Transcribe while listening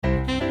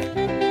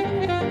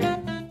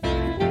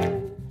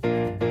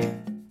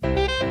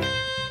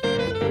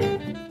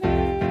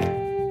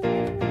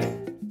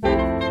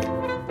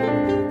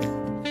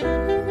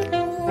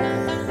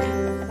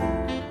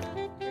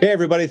Hey,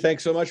 everybody.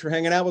 Thanks so much for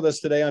hanging out with us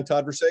today on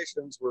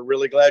Toddversations. We're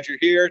really glad you're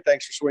here.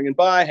 Thanks for swinging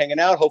by, hanging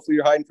out. Hopefully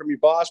you're hiding from your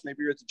boss. Maybe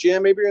you're at the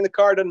gym. Maybe you're in the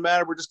car. Doesn't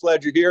matter. We're just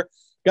glad you're here.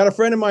 Got a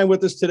friend of mine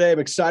with us today. I'm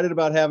excited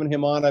about having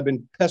him on. I've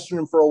been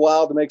pestering him for a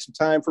while to make some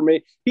time for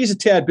me. He's a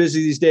tad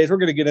busy these days. We're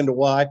going to get into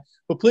why.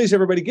 But please,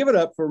 everybody, give it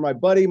up for my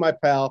buddy, my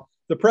pal,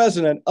 the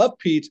president of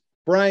Pete's,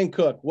 Brian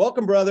Cook.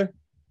 Welcome, brother.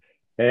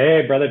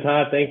 Hey, Brother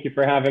Todd. Thank you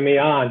for having me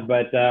on.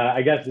 But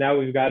I guess now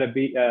we've got to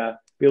be a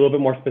little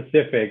bit more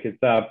specific. It's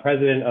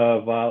president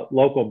of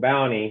Local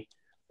Bounty,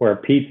 where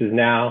Pete's is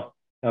now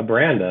a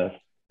brand of.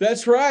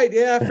 That's right.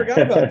 Yeah, I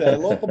forgot about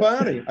that. Local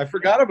Bounty. I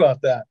forgot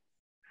about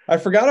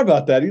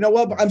that. You know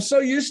what? I'm so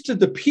used to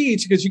the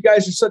Pete's because you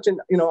guys are such an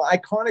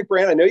iconic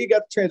brand. I know you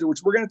got the transit,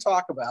 which we're going to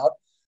talk about.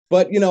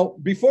 But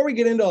before we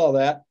get into all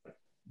that,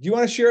 do you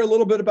want to share a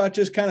little bit about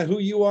just kind of who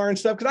you are and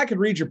stuff? Because I could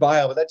read your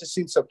bio, but that just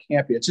seems so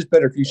campy. It's just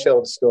better if you show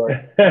the story.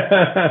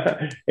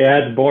 Yeah,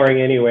 it's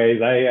boring anyways.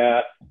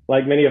 I,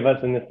 like many of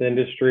us in this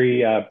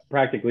industry,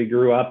 practically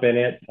grew up in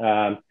it.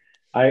 I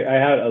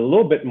had a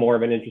little bit more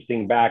of an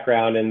interesting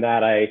background in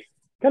that I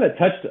kind of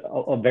touched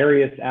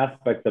various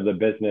aspects of the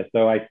business.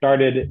 So I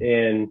started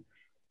in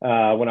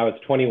when I was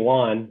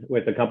 21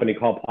 with a company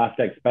called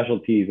Plastic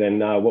Specialties. And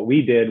what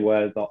we did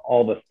was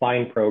all the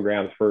sign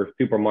programs for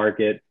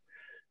supermarkets.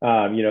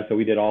 So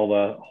we did all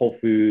the Whole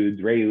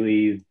Foods,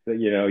 Raley's,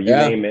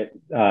 name it,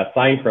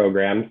 sign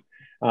programs.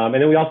 And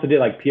then we also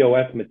did like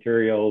POS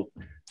materials.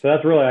 So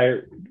that's I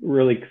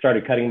really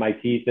started cutting my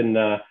teeth and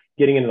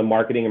getting into the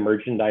marketing and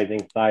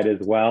merchandising side as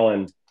well.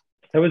 And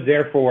I was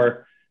there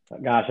for,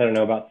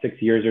 about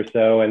 6 years or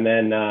so. And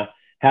then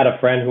had a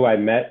friend who I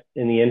met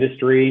in the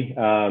industry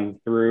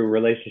through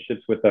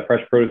relationships with the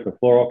Fresh Produce and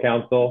Floral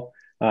Council.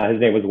 His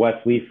name was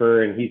Wes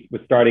Leefer, and he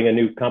was starting a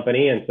new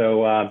company. And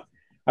so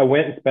I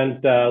went and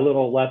spent a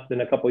little less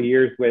than a couple of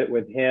years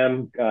with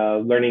him,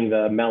 learning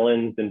the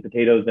melons and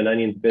potatoes and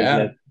onions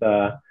business.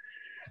 Yeah.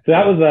 So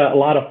that was a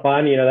lot of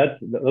fun.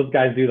 Those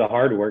guys do the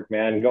hard work,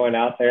 man, going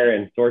out there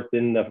and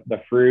sourcing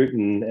the fruit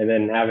and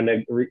then having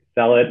to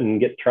sell it and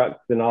get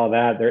trucks and all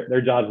that.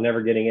 Their job's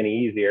never getting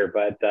any easier.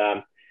 But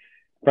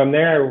from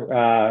there,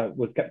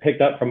 was picked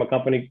up from a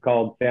company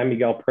called San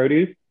Miguel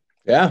Produce.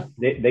 Yeah.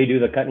 They do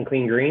the cut and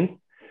clean greens.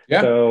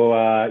 Yeah. So,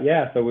 I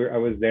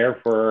was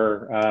there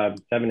for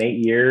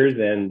 7-8 years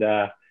and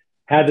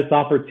had this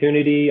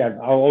opportunity. I've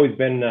always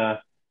been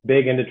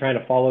big into trying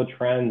to follow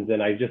trends,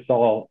 and I just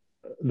saw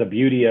the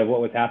beauty of what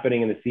was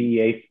happening in the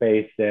CEA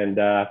space. And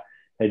I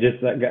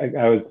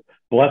was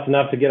blessed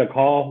enough to get a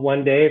call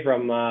one day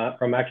from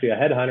actually a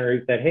headhunter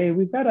who said, "Hey,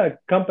 we've got a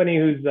company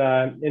who's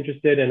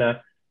interested in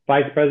a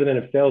vice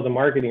president of sales and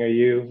marketing.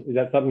 Is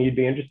that something you'd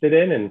be interested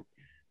in?" And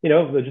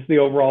just the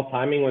overall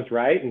timing was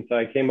right. And so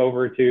I came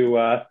over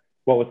to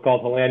what was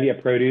called Hollandia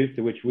Produce,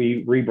 which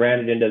we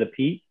rebranded into the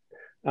Pete,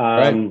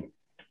 and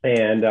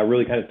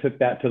really kind of took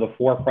that to the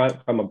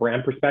forefront from a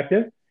brand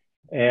perspective.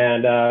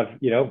 And,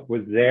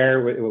 was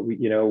there,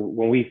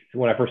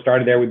 when I first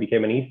started there, we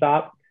became an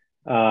ESOP.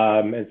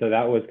 And so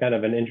that was kind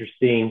of an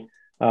interesting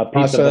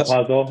piece of the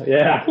puzzle.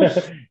 Yeah.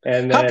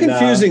 And then, how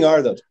confusing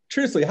are those?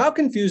 Truthfully, how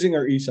confusing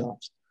are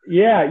ESOPs?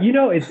 Yeah,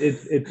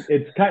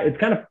 it's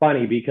kind of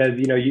funny because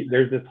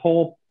there's this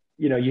whole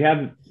you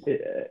have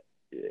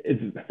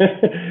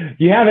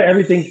you have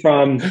everything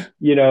from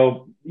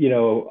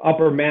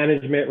upper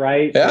management,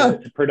 right? Yeah.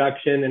 To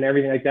production and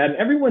everything like that, and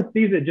everyone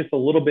sees it just a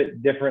little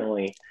bit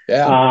differently.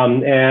 Yeah.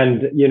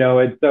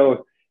 It's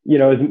so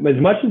as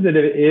much as it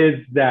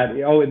is that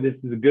this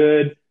is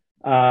good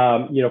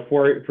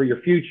for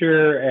your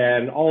future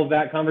and all of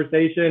that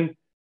conversation,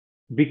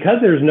 because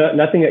there's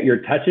nothing that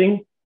you're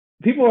touching.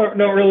 People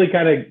don't really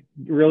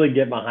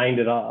get behind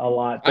it a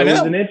lot. So it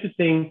was an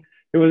interesting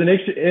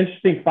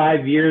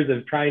 5 years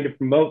of trying to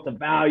promote the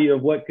value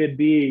of what could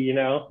be,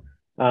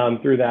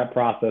 through that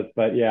process.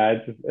 But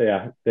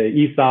the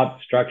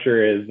ESOP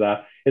structure is,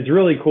 it's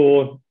really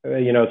cool.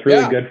 It's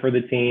really good for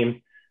the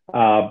team.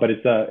 But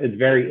it's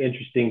very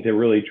interesting to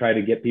really try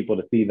to get people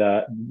to see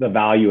the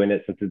value in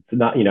it, since it's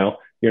not,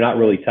 you're not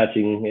really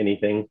touching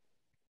anything.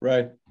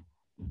 Right.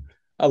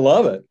 I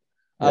love it.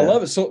 I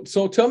love it.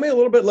 So tell me a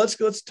little bit.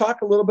 Let's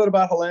talk a little bit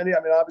about Hollandia.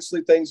 I mean,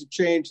 obviously things have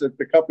changed.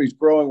 The company's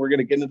growing. We're going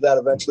to get into that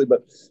eventually.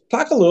 But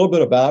talk a little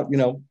bit about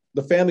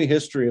the family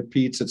history of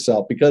Pete's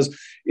itself, because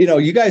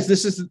you guys,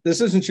 this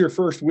isn't your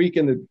first week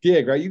in the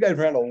gig, right? You guys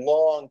ran a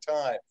long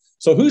time.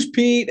 So who's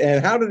Pete,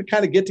 and how did it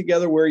kind of get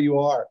together where you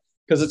are?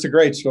 Because it's a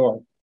great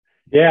story.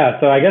 Yeah.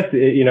 So I guess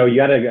you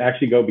got to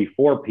actually go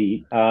before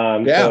Pete.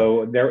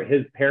 So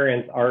his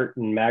parents, Art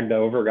and Magda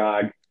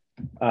Overgog,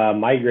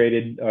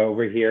 migrated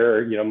over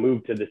here,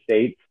 moved to the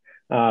States,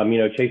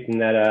 chasing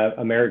that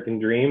American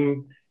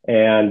dream.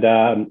 And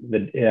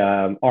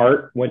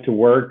Art went to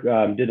work,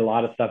 did a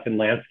lot of stuff in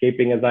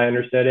landscaping, as I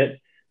understood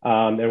it,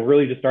 and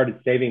really just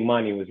started saving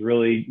money. Was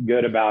really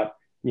good about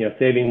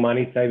saving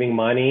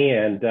money.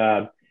 And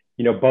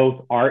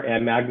both Art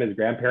and Magda's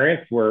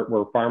grandparents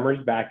were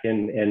farmers back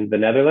in the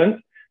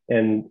Netherlands,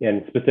 and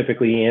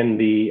specifically in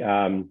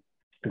the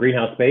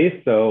greenhouse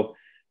space. So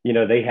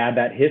they had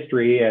that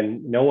history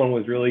and no one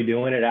was really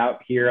doing it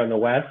out here on the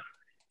West.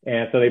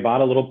 And so they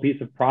bought a little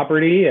piece of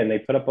property and they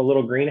put up a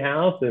little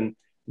greenhouse, and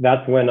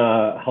that's when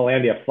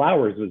Hollandia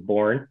Flowers was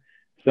born.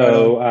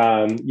 So,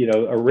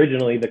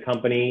 originally the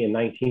company in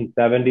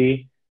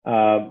 1970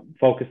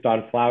 focused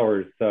on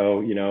flowers.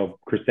 So,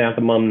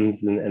 chrysanthemums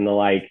and the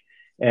like.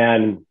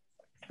 And,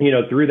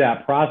 through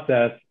that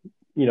process,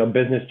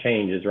 business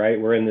changes, right?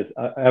 We're in this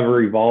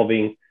ever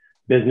evolving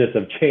business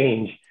of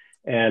change.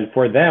 And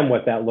for them,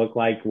 what that looked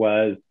like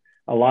was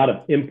a lot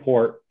of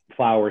import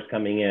flowers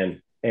coming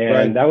in.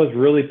 And that was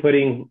really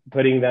putting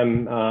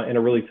them in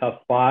a really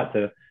tough spot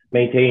to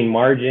maintain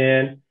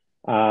margin.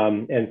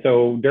 And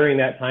so during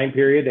that time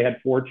period, they had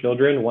 4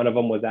 children. One of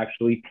them was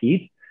actually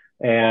Pete.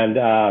 And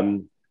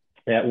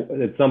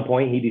at some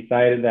point, he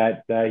decided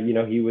that,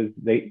 he was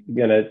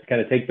going to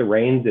kind of take the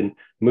reins and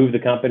move the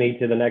company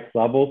to the next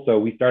level. So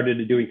we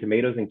started doing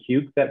tomatoes and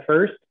cukes at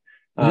first.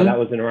 That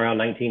was in around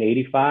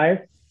 1985.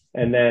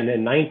 And then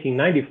in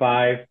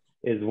 1995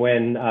 is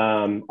when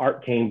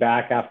Art came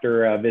back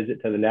after a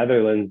visit to the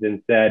Netherlands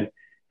and said,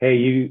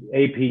 hey,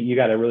 AP, you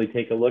got to really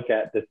take a look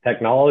at this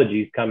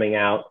technology's coming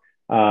out.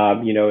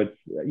 It's,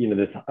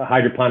 this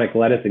hydroponic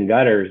lettuce and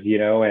gutters,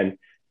 and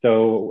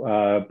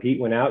so Pete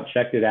went out,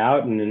 checked it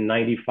out. And in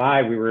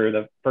 95, we were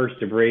the first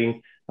to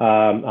bring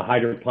a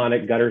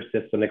hydroponic gutter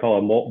system. They call it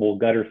a multiple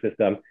gutter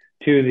system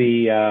to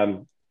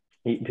the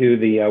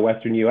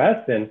Western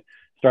US, and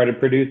started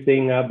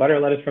producing butter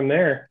lettuce from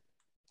there.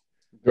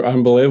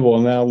 Unbelievable.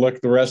 And now look,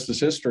 the rest is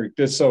history.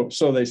 So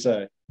they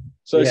say.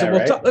 So they said,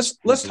 well, right?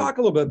 let's talk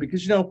a little bit,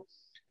 because,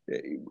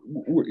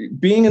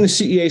 being in the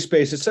CEA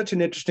space, it's such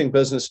an interesting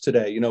business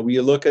today. When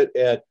you look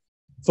at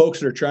folks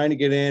that are trying to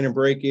get in and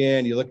break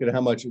in, you look at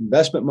how much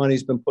investment money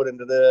has been put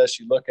into this,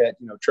 you look at,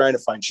 trying to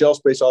find shelf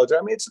space all the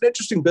time. I mean, it's an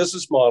interesting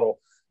business model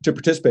to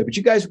participate, but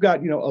you guys have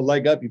got, a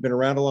leg up. You've been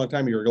around a long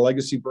time. You're a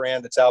legacy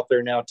brand that's out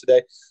there now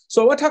today.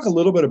 So I want to talk a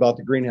little bit about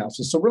the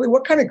greenhouses. So really,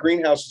 what kind of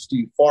greenhouses do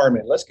you farm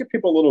in? Let's give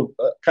people a little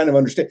kind of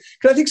understand.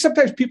 Because I think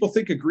sometimes people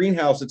think a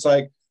greenhouse, it's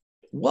like,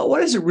 well, what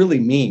does it really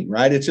mean,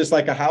 right? It's just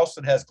like a house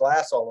that has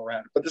glass all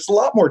around it, but there's a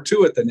lot more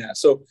to it than that.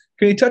 So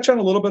can you touch on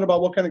a little bit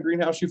about what kind of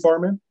greenhouse you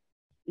farm in?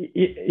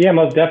 Yeah,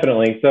 most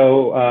definitely.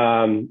 So,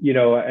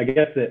 I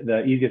guess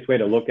the easiest way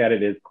to look at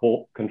it is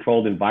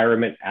controlled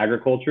environment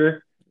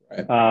agriculture.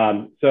 Right.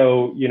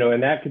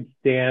 And that could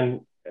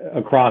stand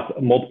across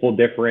multiple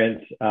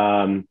different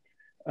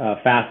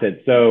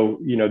facets. So,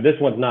 this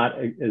one's not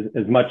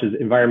as much as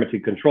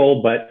environmentally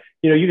controlled, but,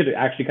 you could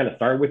actually kind of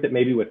start with it,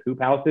 maybe with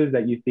hoop houses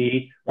that you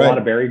see a lot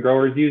of berry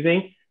growers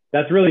using.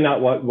 That's really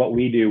not what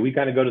we do. We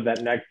kind of go to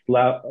that next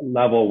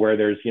level where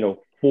there's,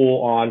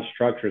 full on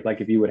structures,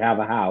 like if you would have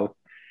a house.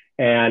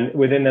 And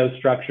within those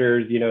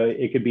structures,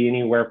 it could be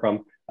anywhere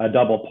from a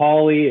double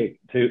poly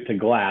to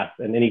glass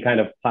and any kind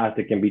of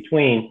plastic in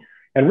between.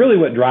 And really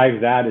what drives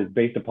that is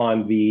based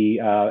upon the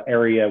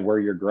area where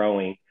you're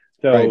growing.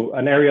 So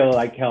an area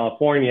like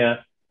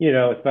California,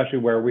 especially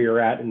where we are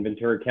at in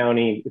Ventura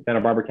County,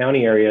 Santa Barbara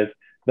County areas,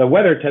 the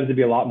weather tends to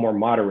be a lot more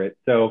moderate.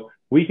 So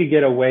we could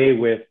get away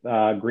with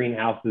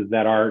greenhouses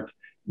that aren't,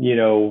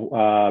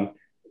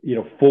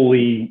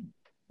 fully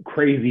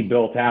crazy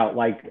built out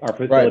like our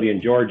facility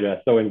in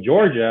Georgia. So in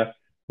Georgia,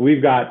 we've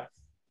got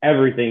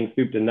everything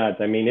soup to nuts.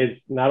 I mean,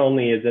 it's not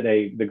only is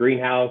it the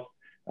greenhouse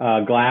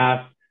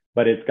glass,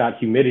 but it's got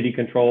humidity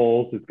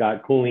controls, it's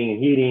got cooling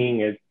and heating,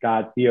 it's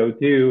got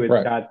CO2,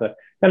 it's got the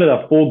kind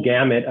of the full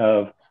gamut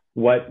of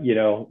what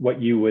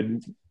you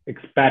would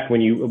expect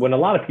when a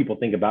lot of people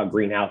think about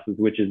greenhouses,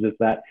 which is just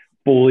that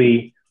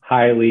fully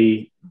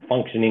highly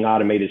functioning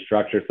automated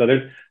structure. So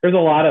there's a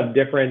lot of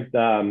different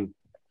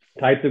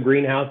types of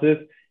greenhouses.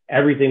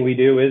 Everything we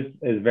do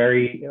is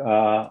very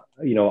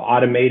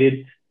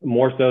automated,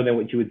 more so than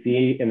what you would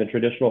see in the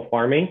traditional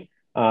farming.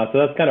 So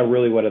that's kind of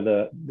really what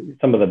are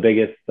some of the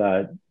biggest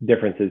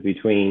differences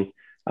between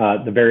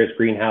the various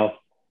greenhouse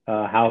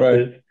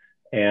houses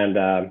and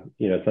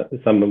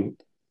some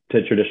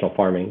to traditional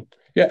farming.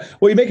 Yeah,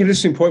 well, you make an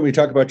interesting point when you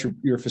talk about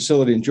your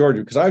facility in Georgia,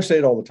 because I say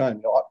it all the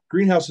time.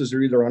 Greenhouses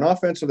are either on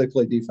offense or they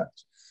play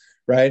defense,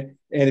 right?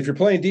 And if you're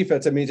playing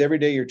defense, that means every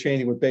day you're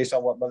changing based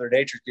on what Mother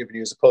Nature's giving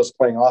you, as opposed to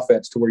playing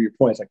offense to where your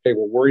point's like, hey,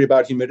 we're worried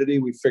about humidity.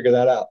 We figure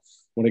that out.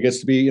 When it gets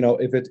to be,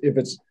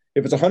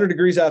 if it's 100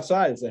 degrees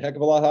outside, it's a heck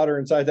of a lot hotter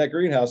inside that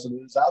greenhouse than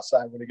it is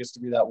outside when it gets to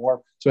be that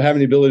warm. So having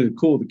the ability to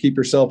cool, to keep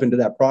yourself into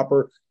that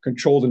proper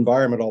controlled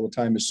environment all the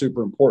time is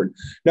super important.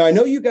 Now, I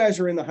know you guys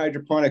are in the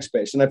hydroponic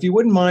space, and if you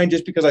wouldn't mind,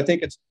 just because I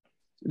think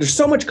there's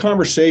so much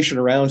conversation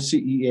around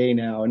CEA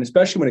now, and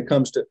especially when it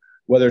comes to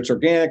whether it's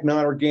organic,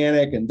 not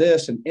organic, and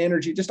this and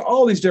energy, just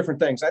all these different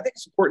things. I think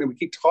it's important that we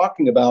keep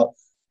talking about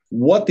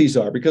what these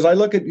are, because I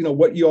look at,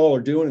 what you all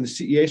are doing in the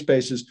CEA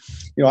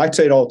spaces, I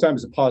say it all the time,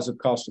 is a positive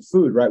cost of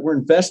food, right? We're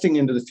investing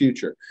into the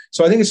future.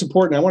 So I think it's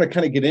important. I want to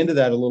kind of get into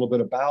that a little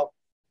bit about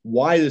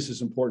why this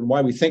is important,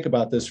 why we think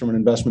about this from an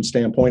investment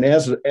standpoint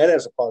as a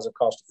positive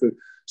cost of food.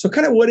 So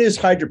kind of what is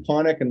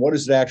hydroponic and what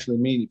does it actually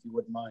mean, if you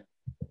wouldn't mind?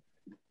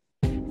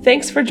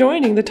 Thanks for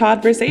joining the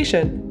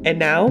Toddversation. And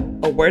now,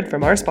 a word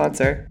from our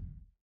sponsor.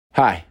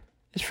 Hi,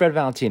 it's Fred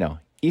Valentino,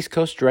 East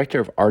Coast Director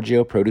of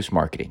RGO Produce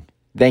Marketing.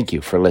 Thank you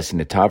for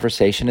listening to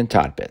Toddversation and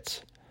Todd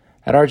Bits.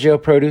 At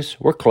RGO Produce,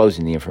 we're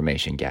closing the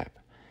information gap.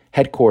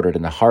 Headquartered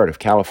in the heart of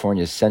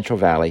California's Central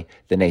Valley,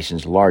 the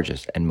nation's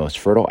largest and most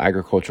fertile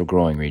agricultural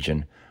growing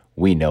region,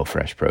 we know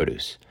fresh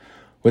produce.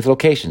 With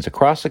locations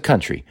across the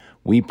country,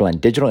 we blend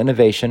digital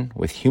innovation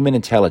with human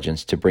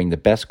intelligence to bring the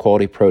best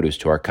quality produce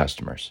to our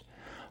customers.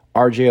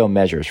 RGO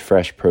measures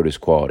fresh produce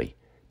quality,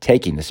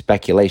 taking the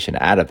speculation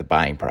out of the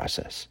buying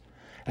process.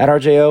 At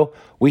RJO,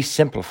 we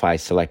simplify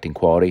selecting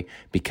quality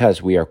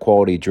because we are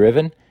quality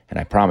driven, and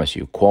I promise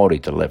you, quality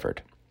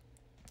delivered.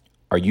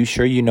 Are you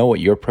sure you know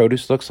what your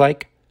produce looks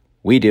like?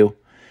 We do.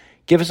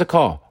 Give us a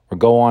call or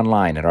go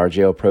online at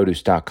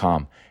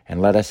rjoproduce.com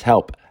and let us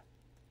help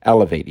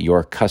elevate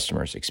your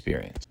customer's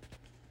experience.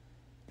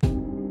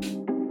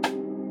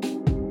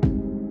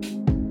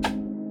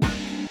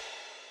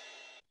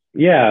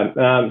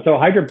 So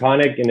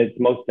hydroponic in its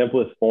most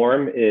simplest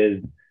form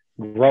is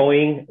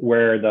growing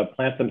where the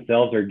plants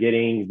themselves are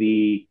getting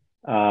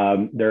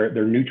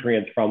their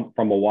nutrients from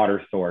a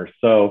water source.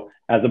 So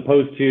as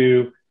opposed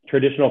to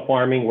traditional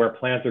farming where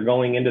plants are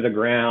going into the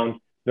ground,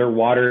 they're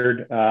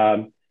watered,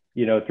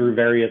 through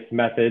various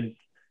methods.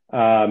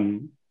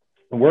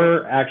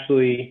 We're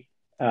actually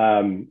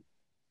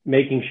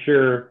making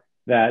sure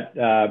that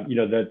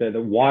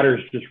the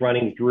water's just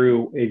running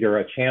through either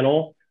a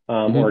channel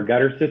or a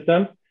gutter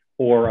system,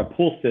 or a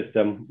pool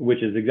system,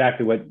 which is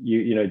exactly what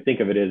you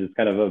think of it as. It's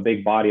kind of a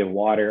big body of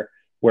water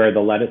where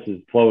the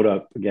lettuces float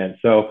up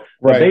against. So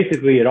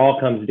basically it all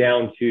comes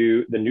down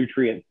to the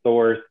nutrient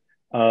source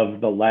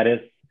of the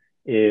lettuce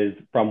is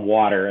from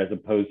water as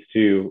opposed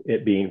to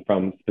it being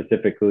from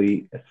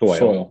specifically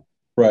soil.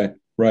 Right.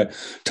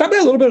 Talk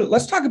about a little bit.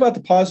 Let's talk about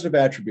the positive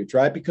attributes,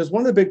 right? Because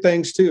one of the big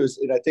things too is,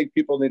 and I think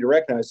people need to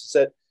recognize, is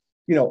that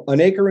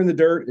an acre in the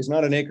dirt is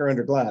not an acre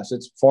under glass.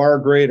 It's far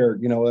greater,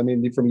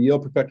 from a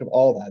yield perspective,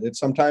 all that.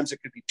 Sometimes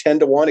it could be 10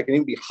 to 1. It can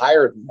even be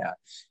higher than that,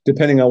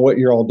 depending on what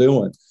you're all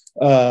doing.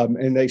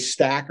 And they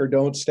stack or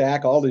don't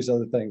stack, all these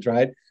other things,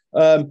 right?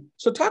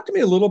 So talk to me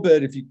a little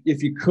bit,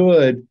 if you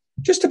could,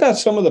 just about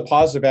some of the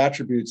positive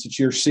attributes that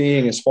you're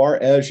seeing as far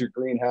as your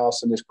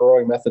greenhouse and this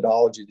growing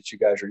methodology that you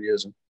guys are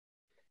using.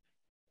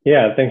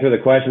 Yeah, thanks for the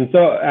question.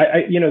 So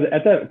at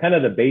the kind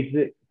of the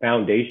basic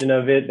foundation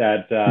of it,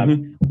 that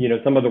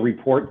some of the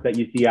reports that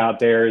you see out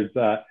there is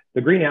the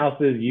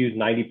greenhouses use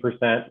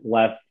 90%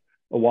 less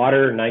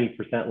water,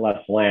 90% less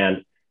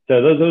land.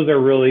 So those are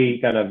really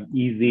kind of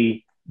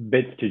easy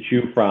bits to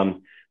chew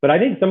from. But I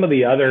think some of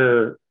the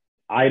other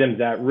items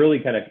that really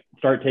kind of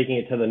start taking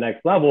it to the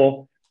next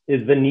level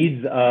is the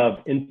needs of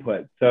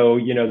input. So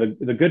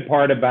the good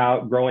part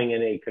about growing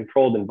in a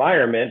controlled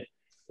environment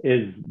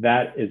is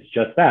that it's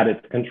just that,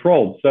 it's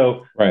controlled.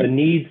 So the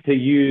needs to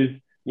use,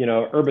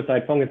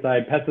 herbicide,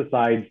 fungicide,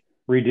 pesticides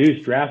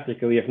reduced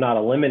drastically, if not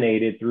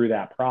eliminated through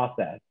that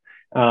process.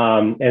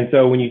 And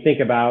so when you think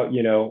about,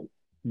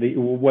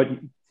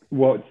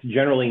 what's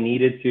generally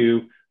needed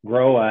to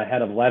grow a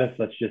head of lettuce,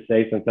 let's just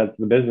say, since that's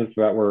the business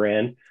that we're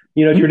in,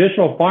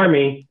 traditional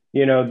farming,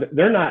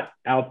 they're not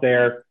out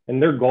there,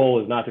 and their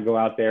goal is not to go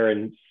out there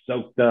and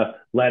soak the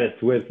lettuce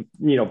with,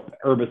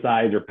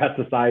 herbicides or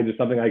pesticides or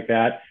something like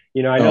that.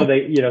 I know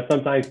they,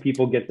 sometimes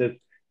people get this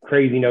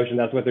crazy notion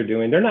that's what they're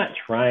doing. They're not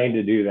trying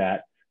to do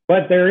that,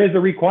 but there is a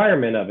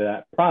requirement of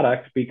that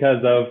product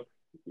because of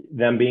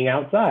them being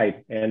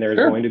outside, and there's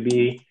going to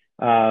be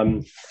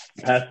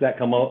pests that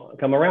come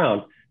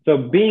around. So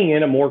being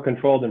in a more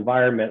controlled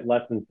environment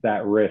lessens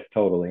that risk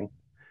totally.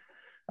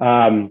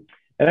 And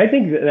I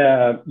think,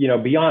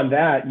 beyond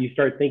that, you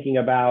start thinking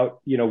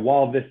about,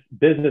 while this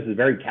business is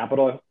very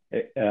capital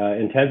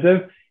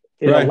intensive,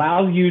 it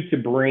allows you to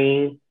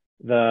bring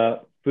the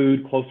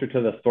food closer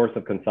to the source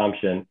of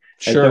consumption.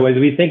 And so as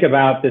we think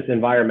about this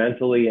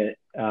environmentally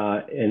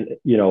and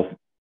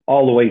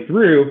all the way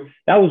through,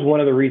 that was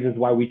one of the reasons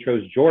why we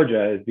chose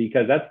Georgia, is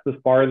because that's the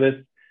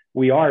farthest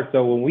we are.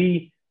 So when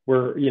we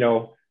were,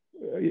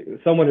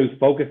 someone who's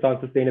focused on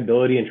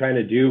sustainability and trying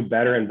to do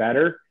better and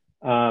better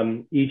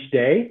each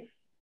day,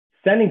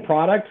 sending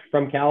products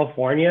from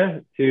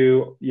California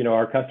to,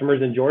 our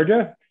customers in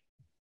Georgia,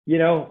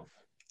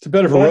 it's a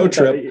bit of a road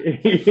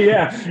trip.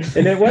 Yeah.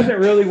 And it wasn't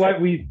really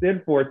what we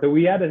stood for. So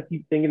we had to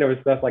keep thinking of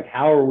stuff like,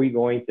 how are we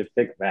going to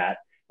fix that?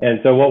 And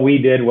so what we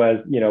did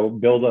was,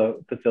 build a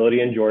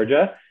facility in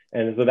Georgia.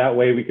 And so that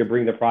way we could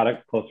bring the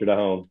product closer to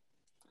home.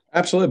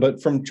 Absolutely.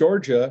 But from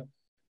Georgia,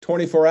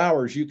 24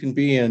 hours, you can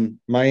be in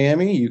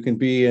Miami, you can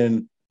be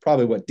in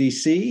probably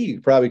DC,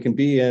 you probably can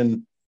be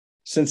in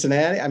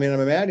Cincinnati.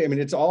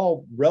 It's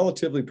all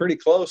relatively pretty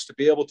close to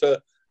be able to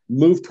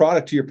move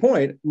product, to your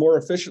point, more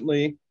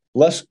efficiently,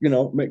 less,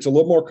 makes a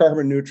little more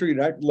carbon neutral,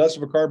 less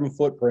of a carbon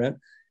footprint,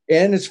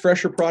 and it's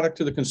fresher product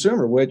to the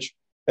consumer, which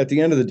at the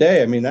end of the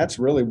day, that's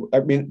really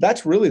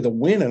the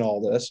win in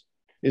all this,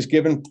 is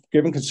giving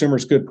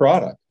consumers good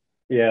product.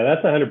 Yeah,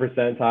 that's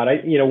 100%, Todd.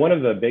 One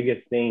of the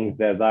biggest things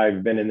as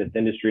I've been in this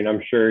industry, and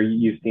I'm sure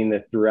you've seen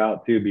this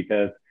throughout too,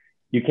 because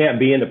you can't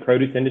be in the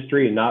produce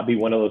industry and not be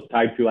one of those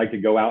types who like to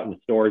go out in the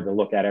stores and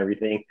look at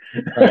everything.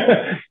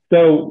 Right.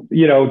 So,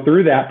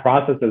 through that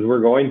process, as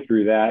we're going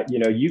through that,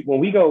 when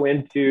we go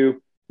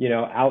into,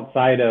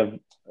 outside of,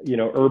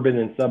 urban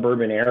and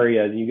suburban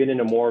areas, you get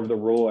into more of the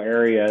rural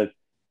areas,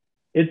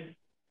 it's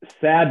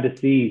sad to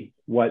see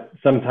what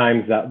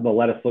sometimes the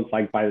lettuce looks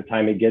like by the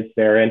time it gets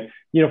there. And,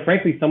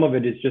 frankly, some of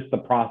it is just the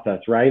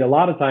process, right? A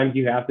lot of times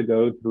you have to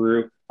go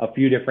through a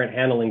few different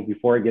handlings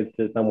before it gets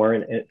to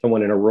someone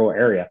in a rural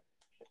area.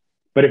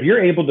 But if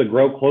you're able to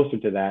grow closer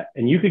to that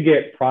and you could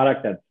get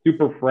product that's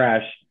super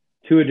fresh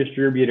to a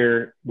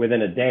distributor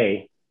within a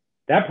day,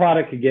 that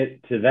product could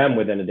get to them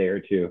within a day or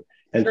two.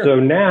 And Sure. so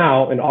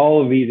now in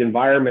all of these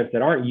environments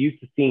that aren't used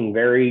to seeing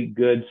very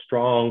good,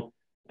 strong,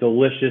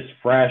 delicious,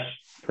 fresh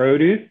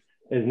produce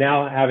is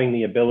now having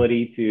the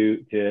ability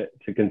to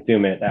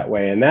consume it that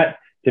way. And that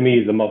to me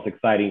is the most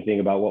exciting thing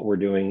about what we're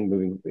doing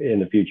moving in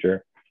the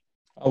future.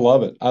 I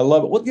love it. I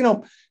love it. Well,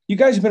 you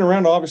guys have been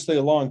around obviously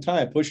a long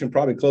time, pushing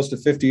probably close to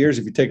 50 years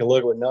if you take a look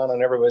at what Nana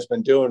and everybody's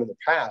been doing in the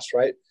past,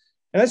 right?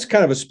 And that's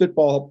kind of a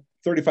spitball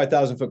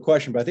 35,000 foot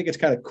question, but I think it's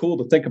kind of cool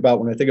to think about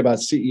when I think about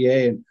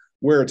CEA and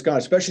where it's gone,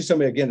 especially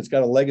somebody, again, it's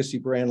got a legacy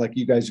brand like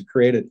you guys have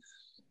created.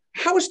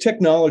 How has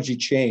technology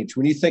changed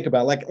when you think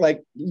about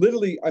like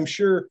literally, I'm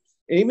sure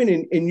even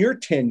in your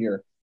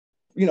tenure,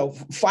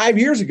 5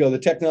 years ago, the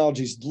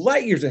technology is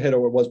light years ahead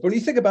of where it was. But when you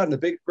think about it in the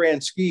big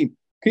grand scheme,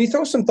 can you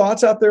throw some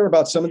thoughts out there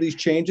about some of these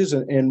changes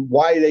and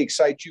why they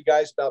excite you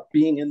guys about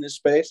being in this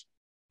space?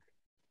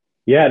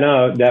 Yeah,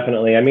 no,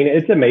 definitely. I mean,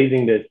 it's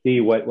amazing to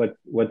see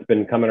what's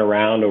been coming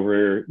around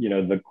over,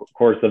 the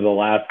course of the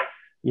last,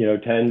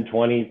 10,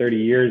 20, 30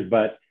 years.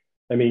 But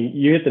I mean,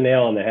 you hit the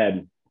nail on the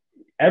head.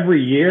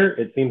 Every year,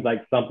 it seems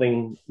like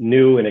something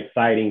new and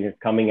exciting is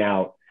coming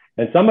out.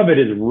 And some of it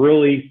is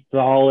really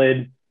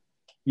solid,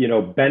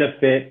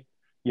 benefit,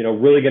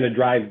 really going to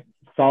drive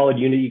solid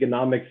unit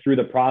economics through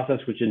the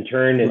process, which in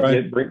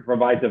turn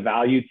provides a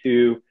value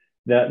to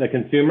the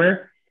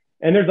consumer.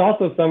 And there's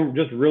also some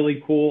just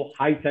really cool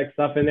high-tech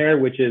stuff in there,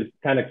 which is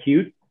kind of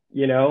cute,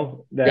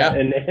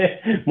 and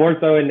more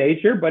so in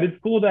nature, but it's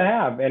cool to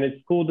have. And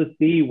it's cool to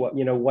see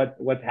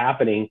what's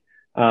happening,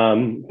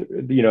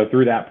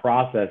 through that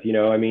process.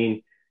 I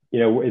mean,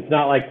 it's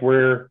not like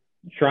we're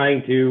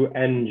trying to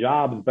end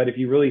jobs, but if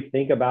you really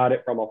think about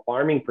it from a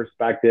farming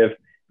perspective,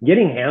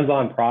 getting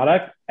hands-on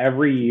product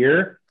every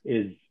year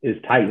is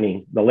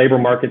tightening. The labor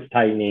market's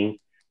tightening.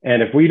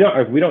 And if we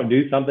don't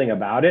do something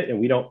about it and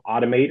we don't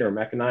automate or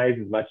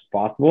mechanize as much as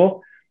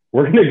possible,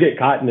 we're going to get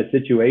caught in a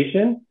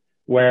situation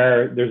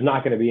where there's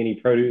not going to be any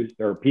produce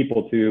or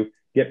people to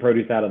get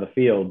produce out of the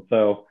field.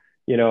 So,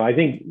 I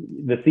think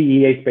the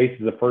CEA space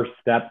is the first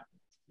step,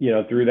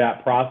 through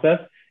that process,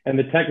 and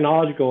the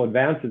technological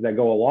advances that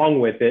go along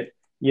with it,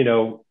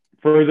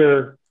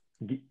 further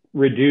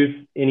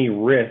reduce any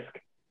risk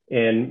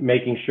in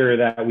making sure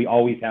that we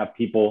always have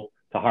people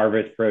to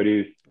harvest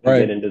produce, to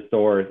get into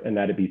stores, and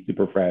that it'd be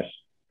super fresh.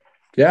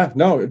 Yeah,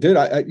 no, dude,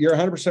 you're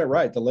 100%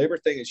 right. The labor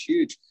thing is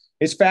huge.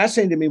 It's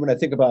fascinating to me when I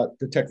think about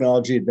the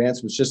technology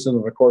advancements just in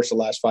the course of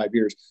the last 5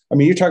 years. I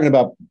mean, you're talking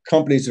about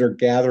companies that are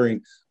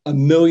gathering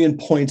 1 million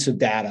points of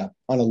data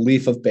on a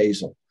leaf of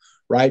basil,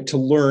 right? To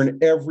learn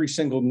every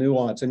single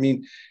nuance. I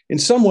mean, in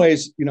some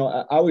ways,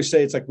 I always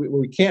say it's like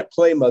we can't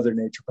play Mother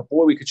Nature, but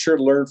boy, we could sure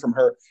learn from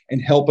her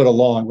and help it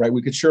along, right?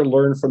 We could sure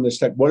learn from this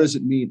tech. What does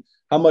it mean?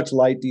 How much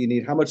light do you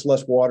need? How much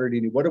less water do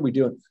you need? What are we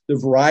doing? The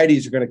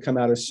varieties are going to come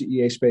out of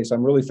CEA space.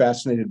 I'm really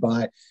fascinated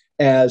by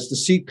as the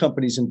seed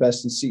companies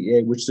invest in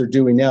CEA, which they're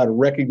doing now, to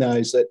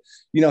recognize that,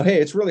 hey,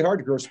 it's really hard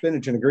to grow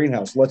spinach in a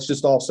greenhouse. Let's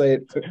just all say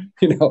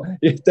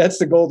it, that's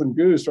the golden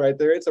goose right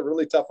there. It's a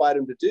really tough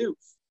item to do,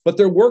 but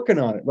they're working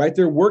on it, right?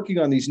 They're working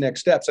on these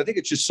next steps. I think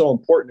it's just so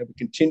important that we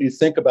continue to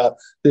think about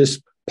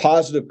this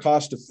positive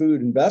cost of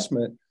food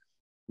investment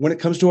when it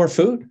comes to our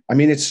food. I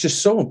mean, it's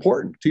just so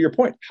important. To your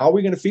point, how are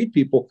we going to feed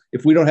people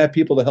if we don't have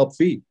people to help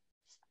feed?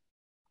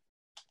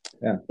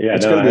 Yeah,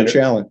 it's going to be a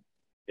challenge.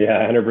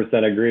 Yeah,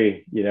 100%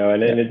 agree.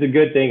 And it's a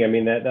good thing. I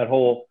mean, that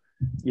whole,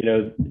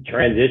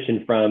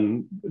 transition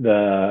from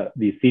the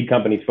seed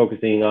companies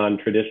focusing on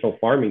traditional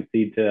farming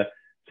seed to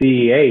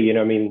CEA,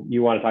 I mean,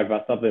 you want to talk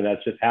about something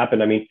that's just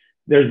happened. I mean,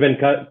 there's been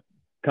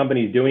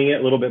companies doing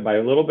it little bit by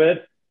little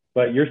bit,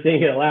 but you're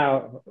seeing it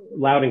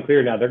loud and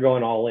clear now. They're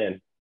going all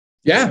in.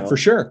 Yeah, for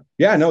sure.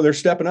 Yeah, no, they're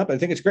stepping up. I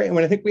think it's great. And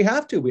I think we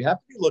have to be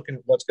looking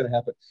at what's going to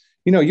happen.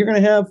 You're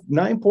going to have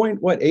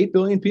 9.8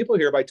 billion people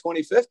here by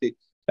 2050.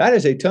 That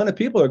is a ton of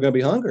people that are going to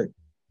be hungry,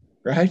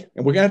 right?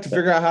 And we're going to have to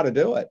figure out how to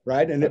do it,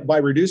 right? And by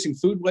reducing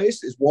food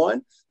waste is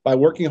one, by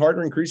working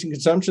harder, increasing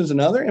consumption is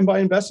another, and by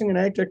investing in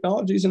ag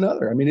technology is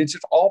another. I mean, it's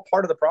just all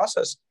part of the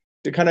process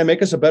to kind of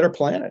make us a better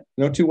planet.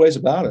 No two ways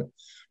about it.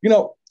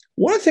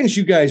 One of the things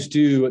you guys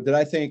do that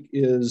I think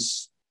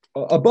is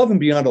above and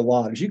beyond a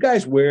lot is you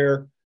guys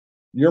wear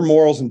your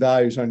morals and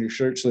values on your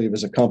shirt sleeve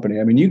as a company.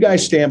 I mean, you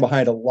guys stand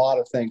behind a lot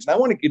of things. And I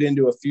want to get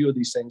into a few of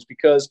these things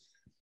because,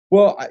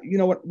 well,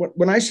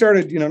 when I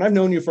started, and I've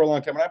known you for a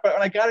long time,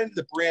 when I got into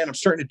the brand, I'm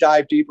starting to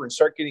dive deeper and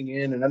start getting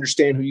in and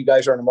understand who you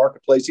guys are in the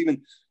marketplace,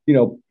 even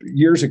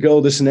years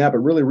ago, this and that, but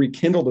really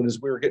rekindled it as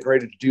we were getting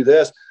ready to do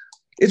this.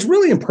 It's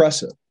really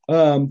impressive,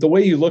 the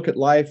way you look at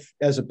life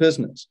as a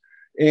business,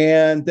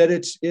 and that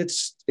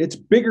it's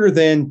bigger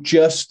than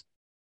just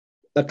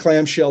a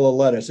clamshell of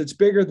lettuce. It's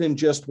bigger than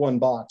just one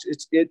box.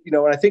 And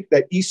I think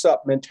that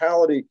ESOP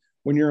mentality,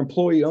 when you're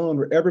employee owned,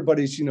 where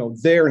everybody's,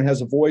 there and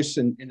has a voice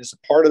and is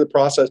a part of the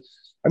process.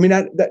 I mean,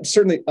 that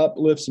certainly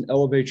uplifts and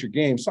elevates your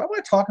game. So I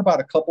want to talk about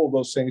a couple of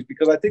those things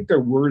because I think they're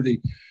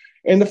worthy.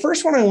 And the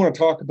first one I want to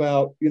talk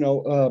about,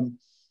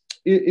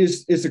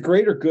 is the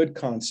greater good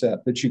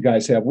concept that you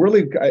guys have.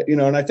 Really,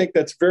 and I think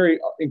that's very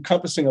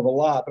encompassing of a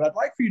lot. But I'd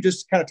like for you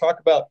just to kind of talk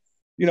about,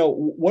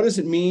 what does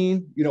it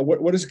mean?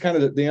 What is kind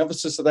of the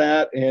emphasis of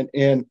that,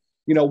 and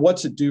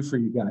what's it do for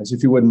you guys,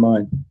 if you wouldn't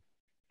mind?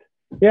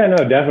 Yeah, no,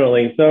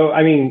 definitely. So,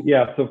 I mean,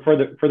 yeah. So for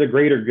the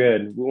greater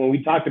good, when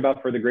we talked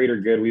about for the greater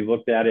good, we've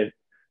looked at it,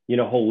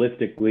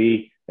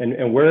 holistically,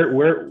 and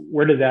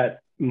where does that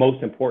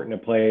most important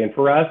to play? And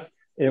for us,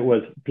 it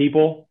was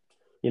people,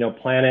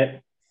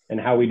 planet, and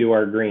how we do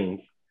our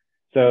greens.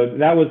 So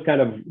that was kind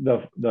of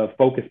the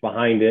focus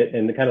behind it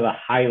and the kind of the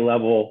high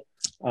level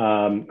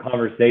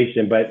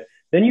conversation. But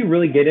then you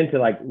really get into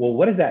like, well,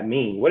 what does that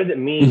mean? What does it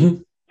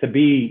mean to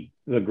be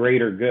the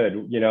greater good?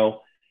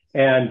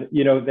 And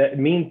that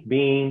means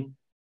being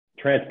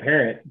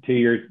transparent to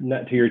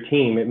your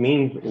team. It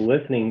means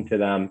listening to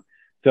them.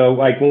 So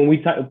like when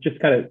we just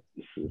kind of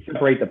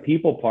separate the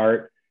people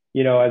part,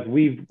 as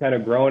we've kind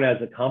of grown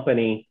as a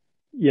company,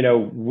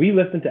 we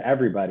listen to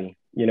everybody.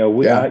 I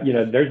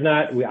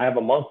have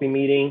a monthly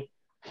meeting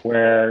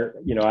where,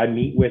 I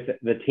meet with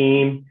the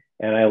team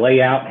and I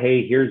lay out,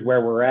 hey, here's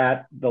where we're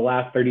at the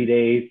last 30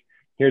 days.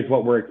 Here's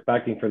what we're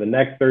expecting for the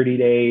next 30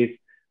 days.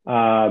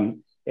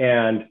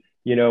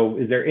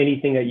 Is there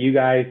anything that you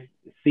guys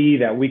see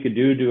that we could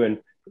do to,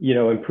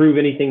 improve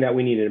anything that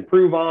we need to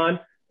improve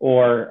on?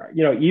 Or,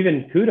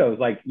 even kudos,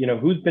 like,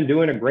 who's been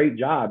doing a great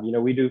job?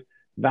 We do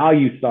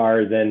value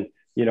stars and,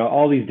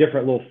 all these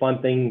different little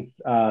fun things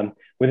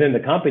within the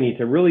company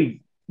to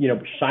really,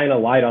 shine a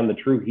light on the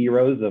true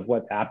heroes of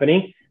what's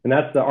happening. And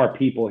that's our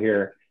people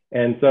here.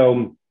 And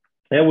so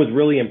that was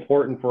really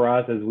important for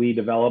us as we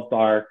developed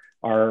our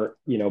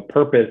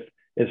purpose,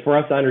 is for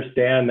us to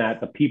understand that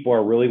the people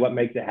are really what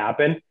makes it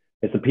happen.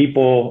 It's the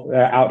people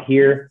out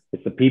here.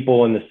 It's the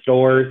people in the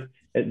stores.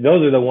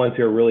 Those are the ones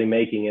who are really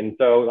making. And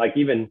so like,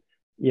 even,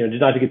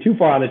 just not to get too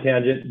far on the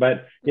tangent,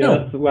 but,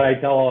 that's what I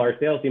tell all our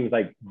sales team is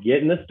like,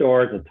 get in the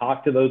stores and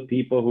talk to those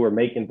people who are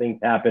making things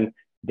happen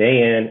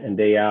day in and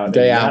day out.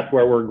 That's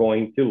where we're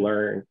going to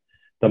learn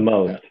the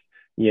most,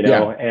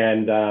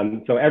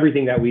 and so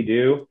everything that we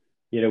do,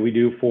 we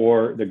do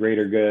for the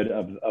greater good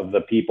of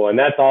the people. And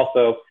that's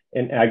also,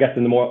 and I guess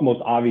in the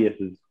most obvious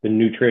is the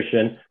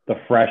nutrition, the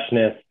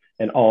freshness,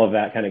 and all of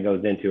that kind of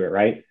goes into it,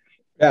 right?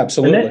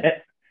 Absolutely.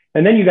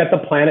 And then you got the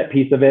planet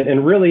piece of it.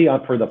 And really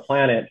for the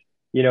planet,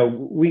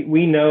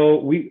 we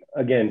know,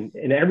 again,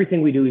 in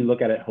everything we do, we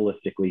look at it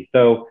holistically.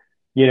 So,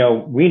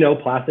 we know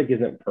plastic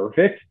isn't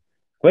perfect,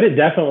 but it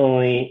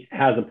definitely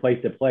has a place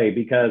to play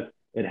because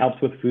it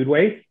helps with food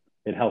waste.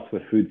 It helps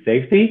with food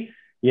safety.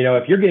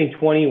 If you're getting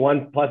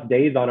 21 plus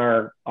days on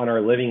our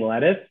living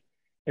lettuce,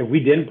 if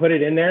we didn't put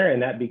it in there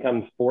and that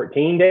becomes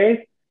 14 days,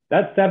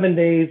 that's 7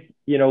 days,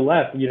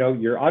 left.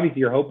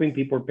 You're hoping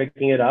people are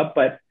picking it up,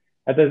 but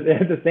at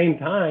the same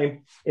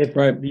time, if,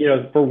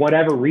 for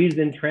whatever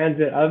reason,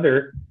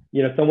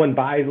 someone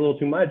buys a little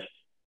too much,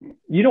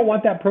 you don't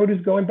want that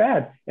produce going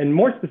bad. And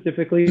more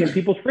specifically in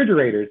people's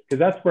refrigerators, because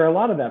that's where a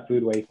lot of that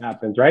food waste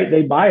happens, right?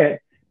 They buy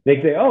it.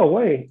 They say, oh,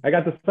 wait, I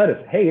got this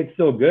lettuce. Hey, it's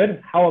still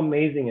good. How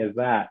amazing is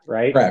that,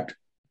 right? Correct.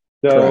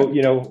 So,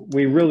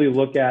 we really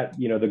look at,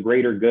 the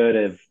greater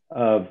good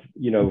of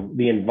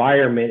the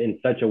environment in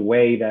such a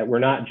way that we're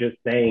not just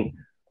saying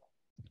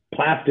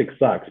plastic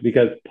sucks,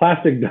 because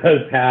plastic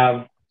does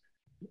have,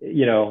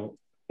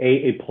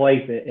 a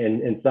place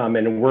in some,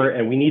 and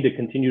we need to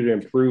continue to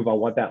improve on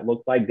what that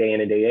looks like day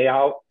in and day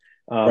out.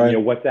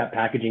 What's that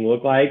packaging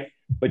look like?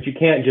 But you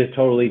can't just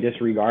totally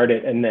disregard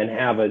it and then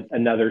have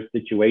another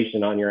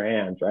situation on your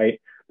hands,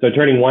 right? So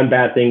turning one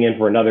bad thing in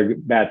for another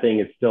bad thing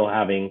is still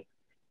having,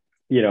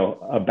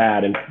 a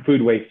bad, and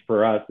food waste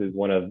for us is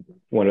one of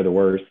the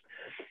worst.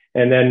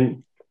 And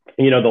then,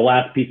 the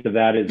last piece of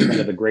that is kind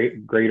of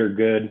the greater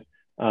good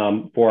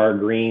for our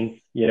greens,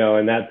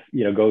 and that's,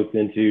 goes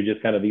into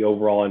just kind of the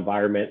overall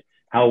environment,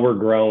 how we're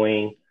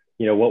growing,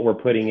 what we're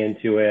putting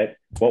into it,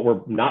 what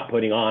we're not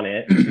putting on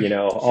it,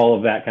 all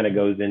of that kind of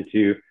goes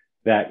into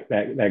that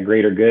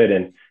greater good.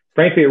 And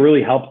frankly, it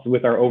really helps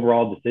with our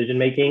overall decision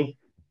making.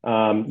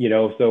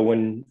 So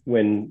when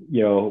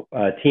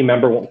a team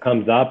member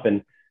comes up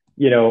and,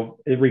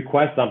 it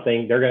requests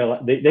something,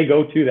 they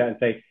go to that and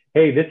say,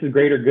 hey, this is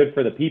greater good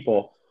for the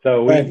people.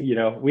 So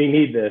we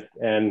need this.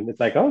 And it's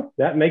like, oh,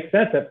 that makes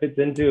sense. That fits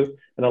into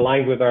and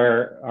aligns with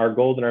our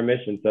goals and our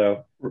mission.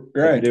 So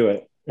let's do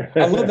it.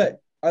 I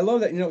love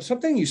that.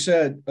 Something you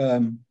said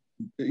when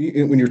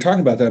you're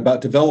talking about that,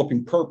 about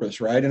developing purpose,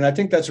 right? And I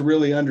think that's a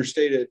really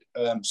understated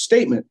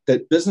statement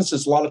that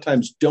businesses a lot of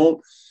times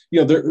don't,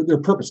 their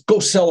purpose, go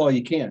sell all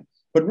you can.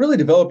 but really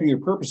developing your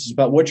purpose is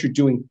about what you're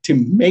doing to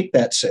make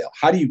that sale.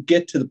 How do you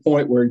get to the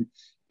point where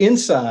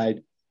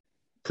inside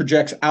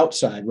projects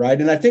outside, right?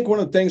 And I think one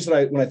of the things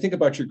that when I think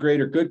about your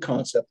greater good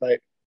concept, I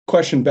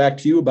question back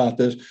to you about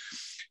this,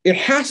 it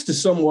has to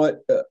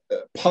somewhat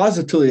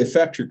positively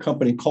affect your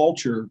company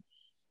culture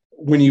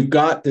when you've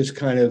got this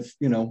kind of,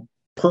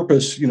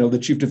 purpose,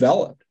 that you've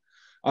developed.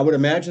 I would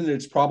imagine that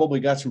it's probably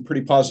got some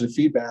pretty positive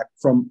feedback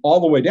from all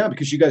the way down,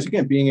 because you guys,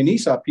 again, being an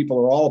ESOP, people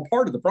are all a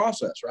part of the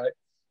process, right?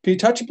 Can you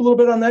touch up a little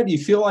bit on that? Do you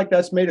feel like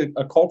that's made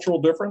a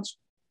cultural difference?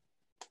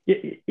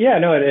 Yeah,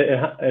 no, it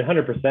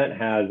 100%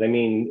 has. I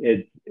mean,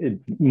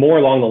 it's more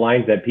along the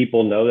lines that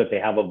people know that they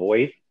have a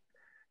voice.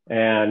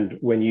 And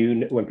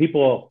when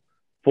people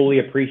fully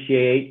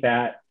appreciate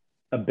that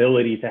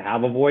ability to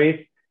have a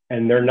voice,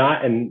 and they're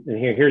not, and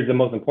here's the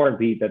most important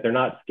piece, that they're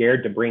not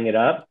scared to bring it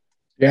up.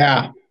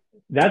 Yeah.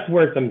 That's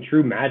where some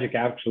true magic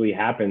actually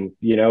happens,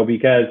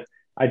 because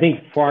I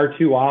think far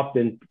too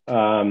often,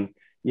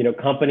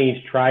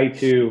 companies try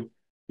to,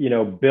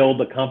 build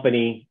a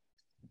company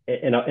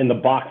in the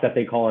box that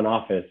they call an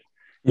office.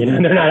 They're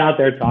not out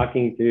there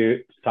talking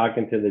to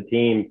the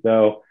team.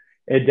 So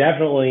it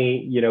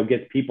definitely,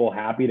 gets people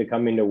happy to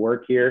come into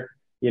work here.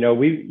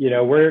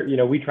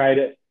 We try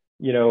to,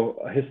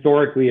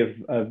 historically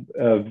have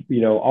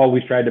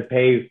always tried to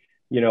pay,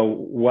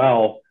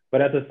 well,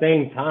 but at the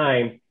same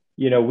time,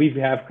 we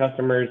have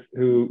customers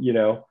who,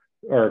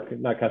 or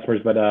not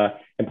customers, but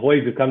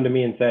employees who come to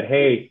me and said,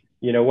 hey,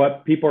 you know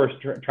what, people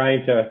are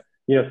trying to,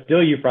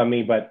 steal you from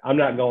me, but I'm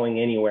not going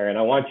anywhere. And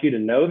I want you to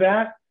know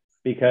that,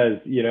 because,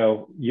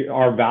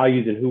 our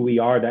values and who we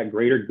are, that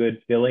greater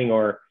good feeling,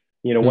 or,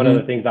 one of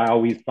the things I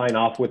always sign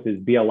off with is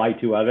be a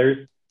light to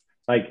others.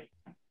 Like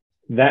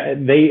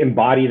that, they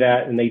embody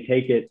that and they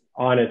take it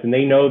honest, and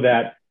they know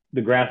that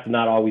the grass is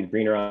not always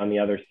greener on the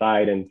other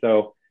side. And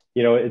so,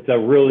 it's a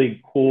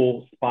really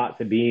cool spot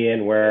to be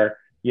in, where,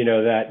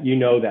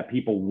 that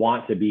people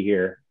want to be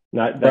here,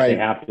 not that they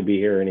have to be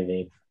here or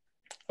anything.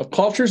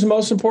 Culture is the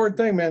most important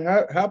thing, man.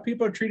 How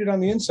people are treated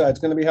on the inside is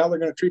going to be how they're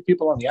going to treat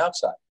people on the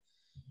outside.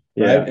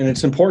 Right. Yeah. And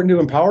it's important to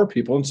empower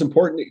people. And it's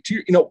important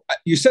to,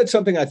 you said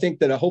something, I think,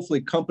 that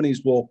hopefully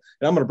companies will,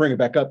 and I'm going to bring it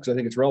back up because I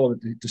think it's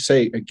relevant to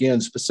say again,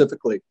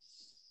 specifically,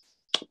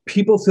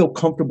 people feel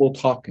comfortable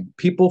talking.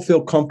 People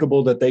feel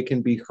comfortable that they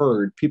can be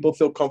heard. People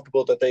feel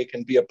comfortable that they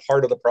can be a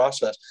part of the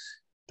process.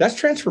 That's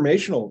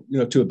transformational,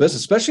 to a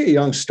business, especially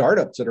young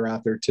startups that are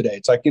out there today.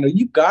 It's like,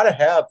 you've got to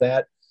have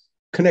that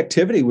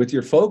connectivity with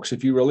your folks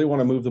if you really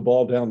want to move the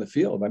ball down the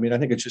field. I mean, I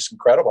think it's just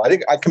incredible. I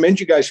think I commend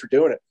you guys for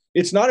doing it.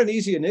 It's not an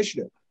easy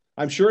initiative.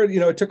 I'm sure,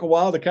 it took a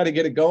while to kind of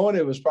get it going.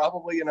 It was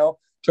probably,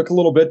 took a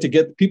little bit to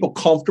get people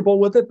comfortable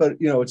with it, but,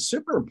 it's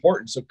super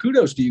important. So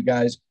kudos to you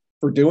guys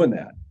for doing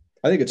that.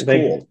 I think it's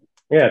cool.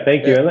 Yeah,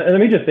 thank you. And let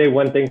me just say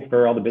one thing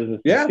for all the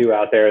businesses too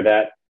out there,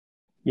 that,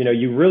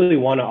 you really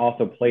want to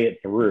also play it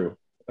through.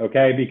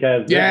 Okay.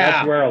 Because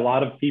that's where a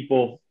lot of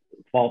people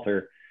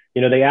falter.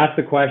 They ask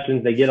the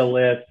questions, they get a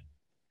list,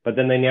 but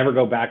then they never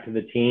go back to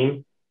the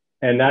team.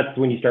 And that's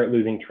when you start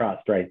losing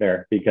trust right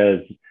there,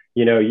 because,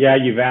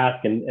 you've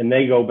asked, and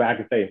they go back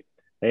and say,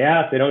 they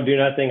asked, they don't do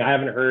nothing, I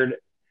haven't heard.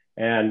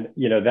 And,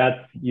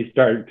 you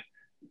start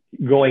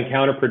going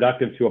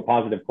counterproductive to a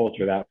positive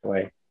culture that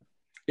way.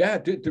 Yeah,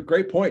 dude,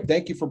 great point.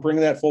 Thank you for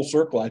bringing that full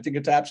circle. I think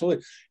it's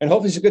absolutely, and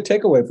hopefully it's a good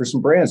takeaway for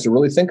some brands to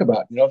really think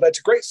about. That's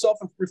a great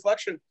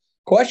self-reflection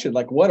question.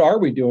 Like, what are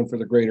we doing for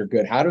the greater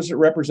good? How does it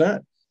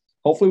represent?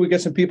 Hopefully we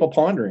get some people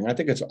pondering. I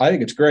think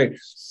it's great.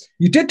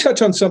 You did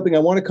touch on something I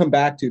want to come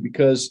back to,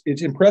 because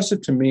it's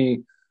impressive to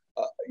me.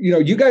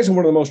 You guys are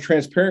one of the most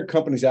transparent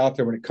companies out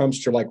there when it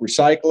comes to like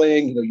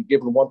recycling. You've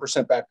given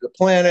 1% back to the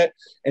planet,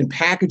 and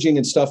packaging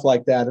and stuff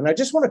like that. And I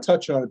just want to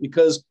touch on it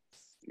because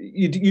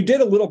you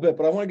did a little bit,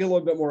 but I want to get a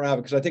little bit more out of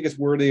it because I think it's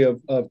worthy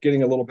of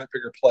getting a little bit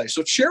bigger play.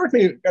 So share with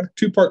me, I've got a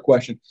two-part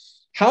question.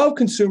 How have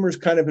consumers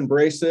kind of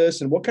embraced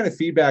this, and what kind of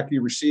feedback are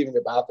you receiving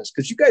about this?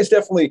 Because you guys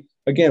definitely,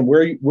 again,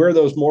 wear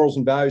those morals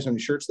and values on your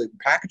shirt sleeve.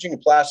 Packaging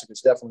and plastic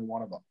is definitely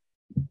one of them.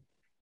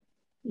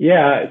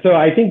 Yeah. So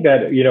I think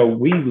that,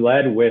 we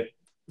led with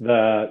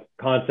the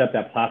concept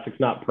that plastic's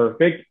not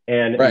perfect,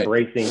 and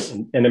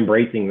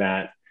embracing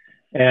that.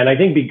 And I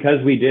think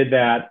because we did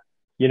that,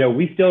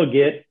 we still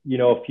get,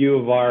 a few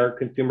of our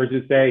consumers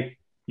who say,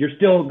 you're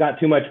still got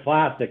too much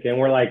plastic. And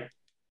we're like,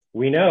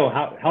 we know,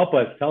 help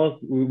us, tell us,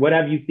 what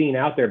have you seen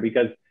out there?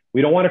 Because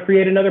we don't want to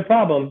create another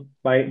problem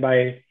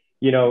by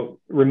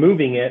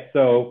removing it.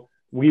 So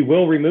we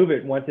will remove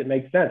it once it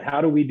makes sense.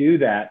 How do we do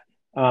that?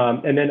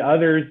 And then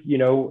others,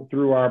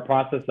 through our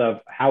process of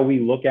how we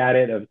look at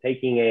it, of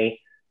taking a,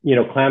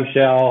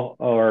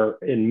 clamshell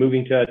and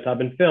moving to a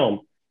tub and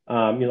film,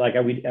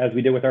 as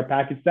we did with our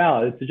packaged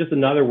salad. It's just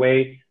another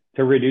way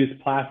to reduce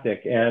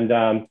plastic. And,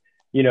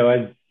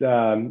 as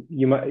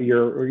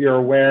you're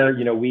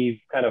aware,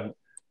 we've kind of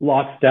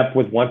lockstep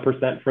with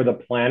 1% for the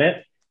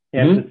planet,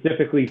 and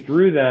specifically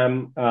through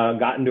them,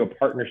 got into a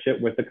partnership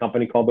with a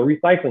company called the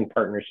Recycling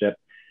Partnership.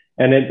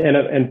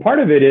 And part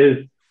of it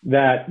is,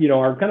 that,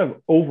 our kind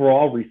of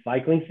overall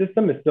recycling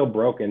system is still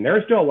broken. There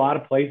are still a lot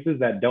of places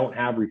that don't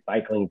have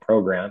recycling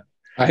programs.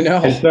 I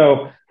know. And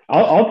so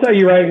I'll tell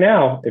you right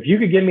now, if you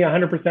could give me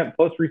 100%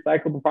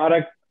 post-recyclable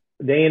products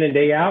day in and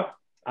day out,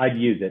 I'd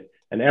use it.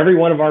 And every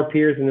one of our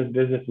peers in this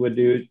business would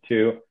do it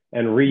too,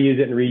 and reuse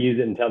it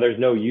until there's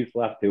no use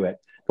left to it.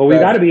 But we've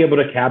got to be able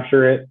to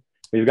capture it.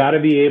 We've got to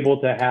be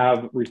able to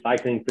have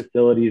recycling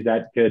facilities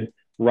that could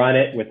run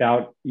it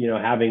without,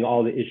 having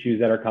all the issues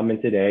that are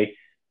coming today.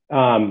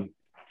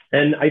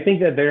 And I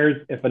think that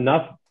if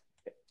enough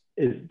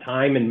is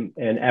time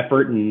and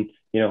effort and,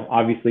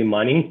 obviously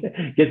money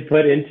gets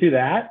put into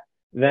that,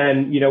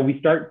 then, we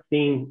start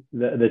seeing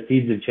the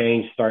seeds of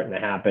change starting to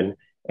happen.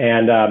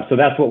 And so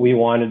that's what we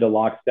wanted to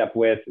lockstep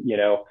with,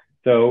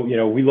 So,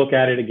 we look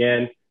at it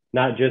again,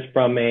 not just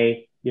from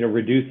a,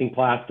 reducing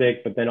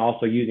plastic, but then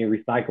also using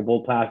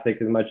recyclable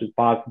plastic as much as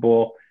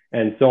possible,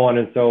 and so on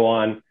and so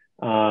on.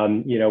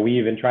 We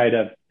even try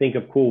to think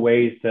of cool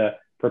ways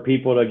for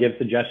people to give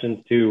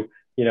suggestions to,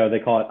 they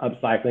call it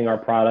upcycling our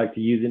product,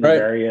 to use it in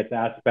various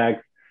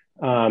aspects.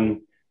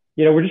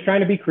 We're just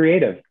trying to be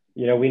creative.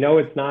 We know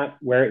it's not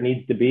where it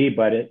needs to be,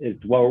 but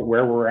it's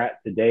where we're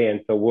at today.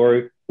 And so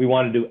we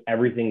want to do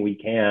everything we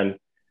can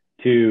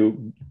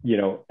to,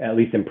 at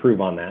least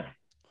improve on that.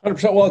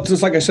 100%. Well, it's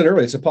just like I said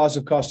earlier, it's a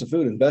positive cost of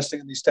food.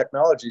 Investing in these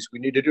technologies, we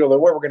need to do. The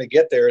way we're going to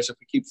get there is if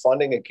we keep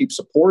funding and keep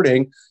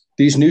supporting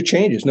these new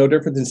changes. No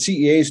different than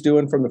CEA is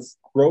doing from the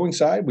growing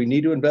side. We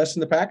need to invest in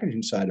the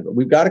packaging side of it.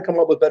 We've got to come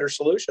up with better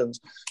solutions.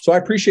 So I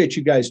appreciate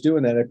you guys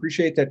doing that. I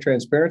appreciate that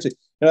transparency.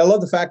 And I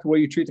love the fact the way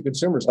you treat the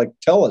consumers, like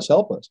tell us,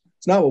 help us.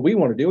 It's not what we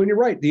want to do. And you're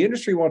right. The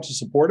industry wants to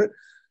support it,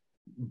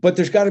 but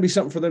there's got to be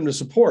something for them to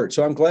support.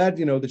 So I'm glad,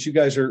 that you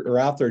guys are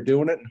out there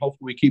doing it, and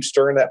hopefully we keep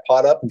stirring that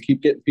pot up and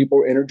keep getting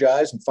people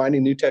energized and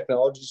finding new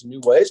technologies and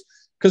new ways,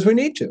 because we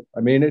need to.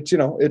 I mean,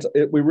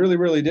 we really,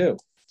 really do.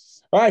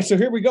 All right, so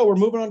here we go. We're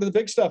moving on to the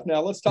big stuff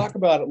now. Let's talk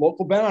about it.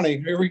 Local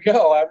Bounti. Here we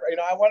go. I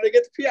wanted to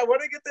get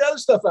the other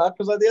stuff out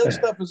because the other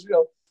stuff is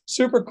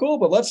super cool.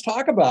 But let's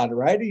talk about it,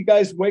 right? You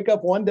guys wake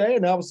up one day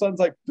and all of a sudden it's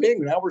like,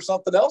 bing, now we're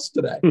something else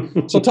today.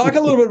 So talk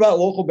a little bit about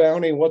Local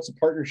Bounti and what's the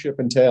partnership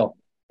entail.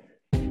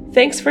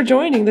 Thanks for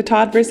joining the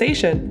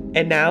Toddversation.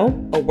 And now,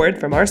 a word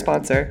from our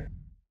sponsor.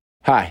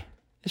 Hi,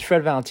 it's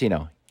Fred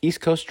Valentino,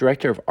 East Coast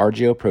Director of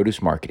RGO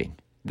Produce Marketing.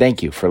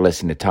 Thank you for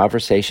listening to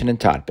Toddversation and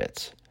Todd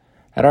Bits.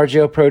 At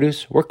RGO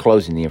Produce, we're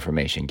closing the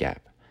information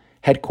gap.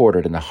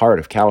 Headquartered in the heart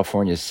of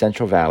California's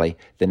Central Valley,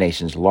 the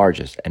nation's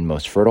largest and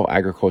most fertile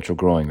agricultural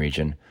growing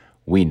region,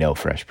 we know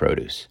fresh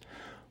produce.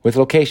 With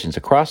locations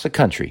across the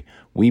country,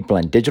 we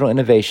blend digital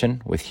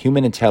innovation with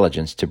human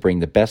intelligence to bring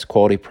the best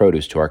quality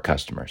produce to our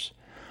customers.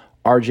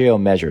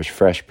 RGO measures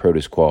fresh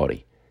produce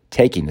quality,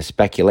 taking the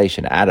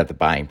speculation out of the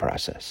buying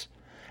process.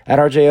 At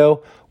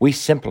RJO, we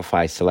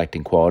simplify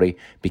selecting quality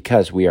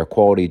because we are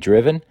quality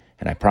driven,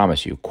 and I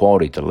promise you,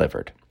 quality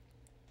delivered.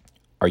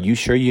 Are you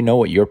sure you know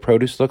what your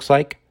produce looks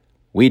like?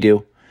 We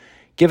do.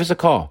 Give us a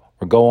call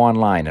or go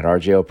online at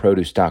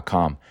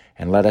rjoproduce.com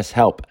and let us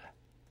help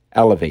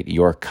elevate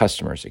your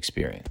customer's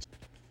experience.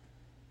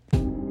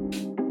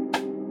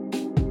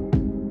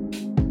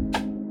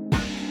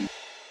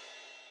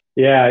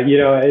 Yeah,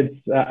 it's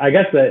I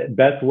guess the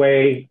best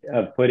way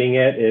of putting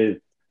it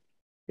is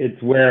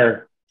it's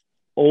where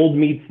old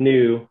meets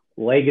new,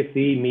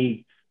 legacy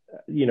meets,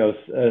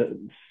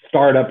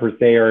 startup per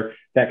se, or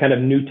that kind of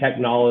new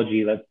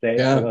technology, let's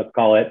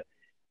call it.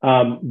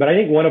 But I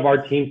think one of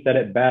our teams said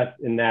it best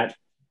in that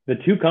the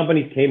two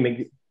companies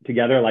came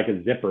together like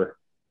a zipper.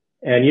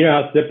 And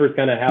how zippers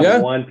kind of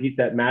have one piece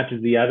that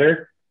matches the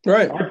other?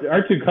 Right.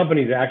 Our two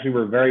companies actually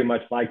were very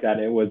much like that.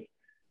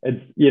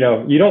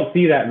 You don't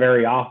see that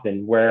very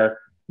often where,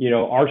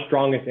 our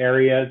strongest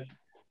areas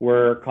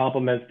were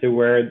complements to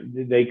where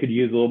they could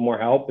use a little more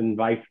help, and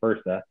vice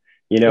versa.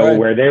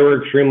 Where they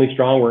were extremely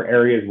strong were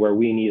areas where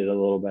we needed a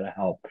little bit of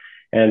help.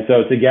 And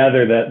so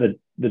together,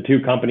 the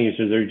two companies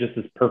are just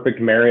this perfect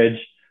marriage.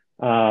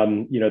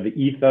 The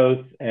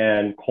ethos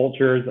and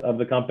cultures of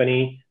the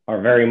company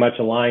are very much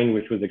aligned,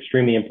 which was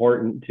extremely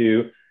important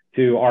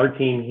to our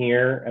team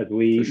here as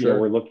we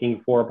were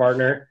looking for a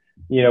partner.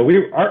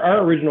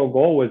 Our original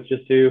goal was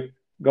just to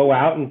go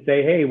out and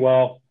say, hey,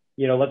 well,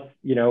 let's,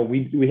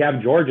 we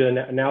have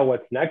Georgia now.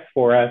 What's next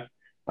for us?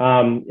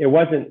 It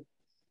wasn't,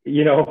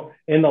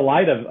 in the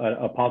light of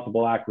a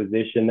possible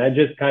acquisition. That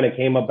just kind of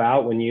came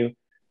about when you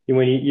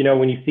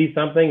see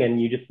something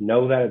and you just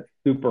know that it's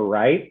super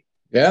right.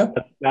 Yeah,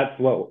 that's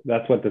what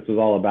this was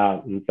all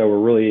about. And so we're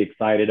really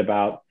excited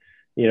about,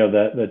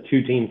 the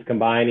two teams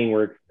combining.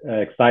 We're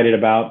excited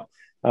about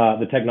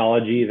the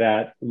technology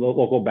that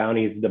Local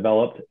Bounti has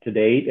developed to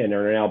date and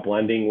are now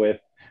blending with,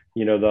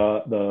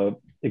 the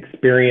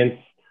experience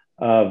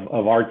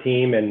of our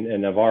team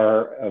and of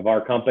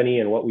our company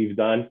and what we've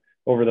done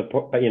over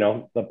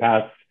the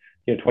past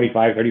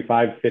 25,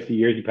 35, 50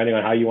 years, depending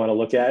on how you want to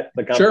look at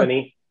the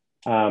company.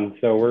 Sure.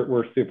 So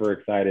we're super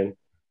excited.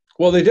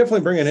 Well, they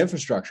definitely bring in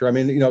infrastructure. I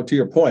mean, to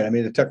your point, I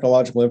mean, the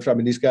technological infrastructure, I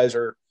mean, these guys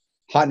are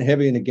hot and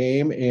heavy in the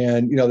game,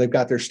 and, they've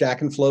got their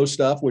stack and flow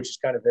stuff, which is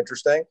kind of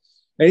interesting.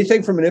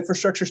 Anything from an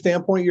infrastructure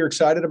standpoint you're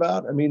excited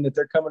about? I mean, that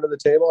they're coming to the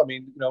table. I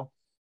mean,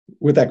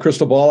 with that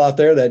crystal ball out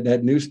there,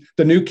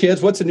 the new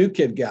kids. What's the new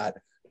kid got?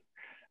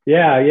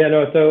 Yeah,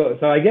 no.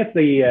 So I guess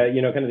the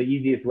kind of the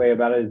easiest way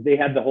about it is they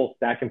had the whole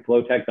stack and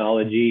flow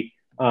technology.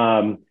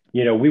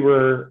 We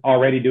were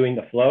already doing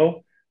the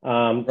flow.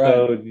 Right.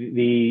 So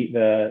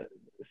the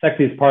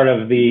sexiest part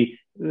of the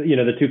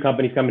two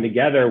companies coming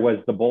together was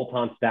the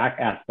bolt-on stack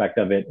aspect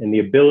of it, and the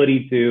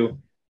ability to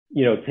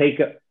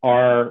take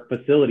our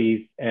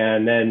facilities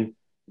and then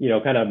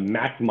kind of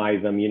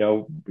maximize them.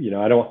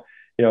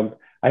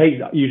 I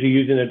hate usually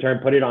using the term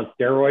 "put it on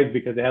steroids"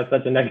 because it has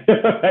such a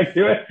negative effect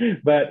to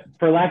it. But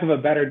for lack of a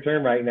better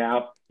term, right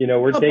now,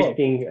 we're compost.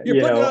 taking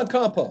you're putting it on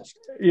compost.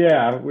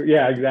 Yeah,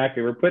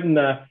 exactly. We're putting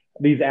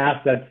these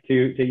assets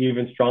to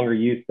even stronger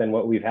use than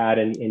what we've had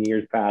in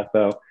years past.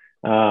 So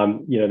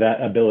that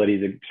ability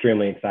is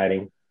extremely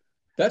exciting.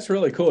 That's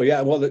really cool.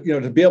 Yeah. Well,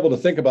 to be able to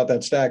think about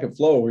that stack and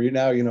flow where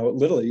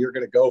literally you're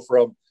going to go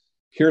from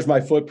here's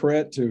my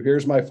footprint to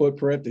here's my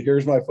footprint to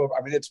here's my footprint.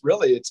 I mean,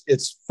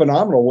 it's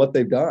phenomenal what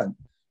they've done.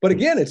 But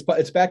again, it's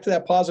back to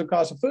that positive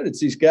cost of food. It's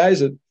these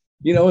guys that,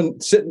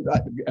 and sitting,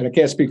 and I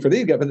can't speak for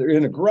these guys, but they're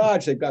in a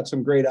garage. They've got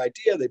some great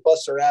idea. They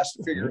bust their ass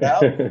to figure it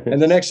out.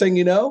 And the next thing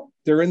you know,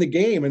 they're in the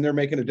game and they're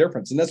making a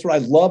difference. And that's what I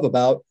love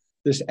about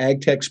this ag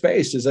tech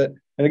space is that,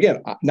 and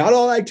again, not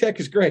all ag tech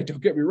is great.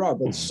 Don't get me wrong,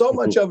 but so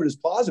much of it is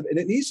positive and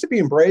it needs to be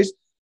embraced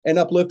and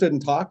uplifted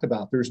and talked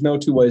about. There's no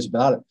two ways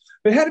about it.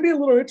 But it had to be a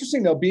little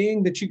interesting though,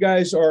 being that you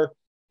guys are,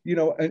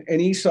 an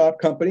ESOP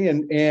company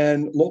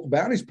and Local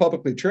Bounti's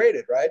publicly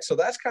traded, right? So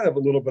that's kind of a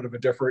little bit of a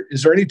different.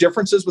 Is there any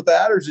differences with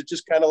that, or is it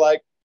just kind of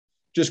like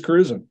just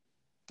cruising?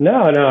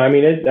 No. I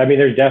mean,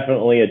 there's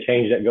definitely a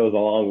change that goes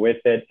along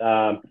with it.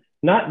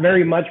 Not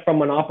very much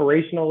from an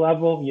operational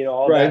level.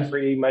 All right. That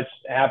pretty much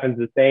happens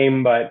the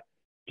same, but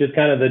just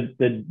kind of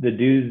the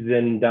do's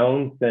and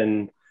don'ts,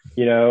 and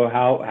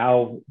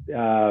how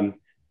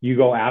you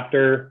go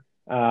after.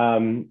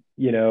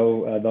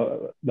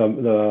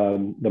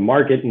 The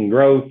market and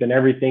growth and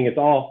everything. It's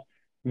all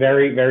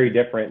very, very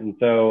different. And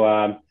so,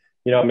 I'm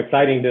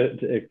excited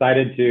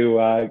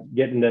to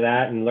get into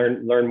that and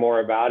learn more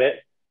about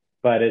it.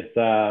 But it's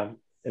a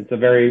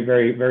very,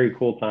 very, very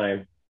cool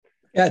time.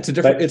 Yeah,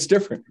 it's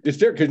different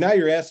because now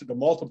you're asking to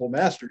multiple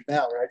masters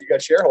now, right? You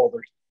got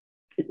shareholders.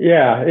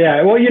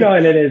 Yeah. Well,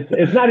 and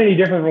it's not any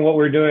different from what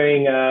we're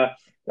doing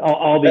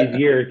all these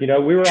years.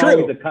 We were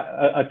always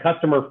a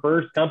customer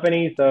first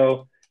company,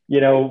 so.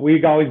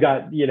 We've always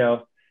got,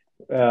 the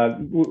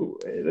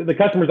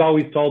customers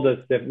always told us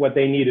what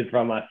they needed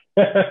from us.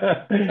 So,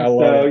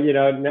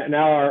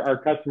 now our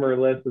customer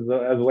list, as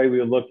the way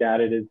we look at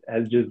it,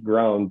 has just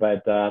grown.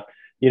 But,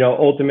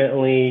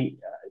 ultimately,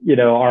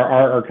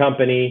 our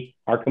company,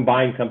 our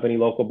combined company,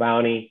 Local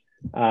Bounti,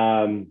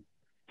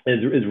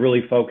 is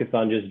really focused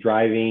on just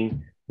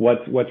driving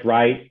what's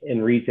right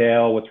in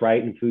retail, what's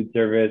right in food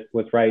service,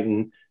 what's right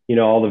in,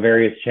 all the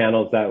various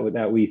channels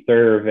that we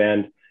serve.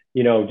 And,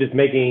 just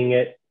making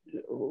it,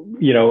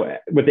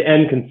 with the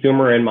end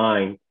consumer in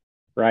mind,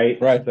 right?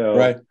 Right. So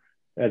right.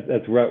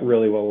 That's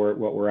really what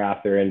we're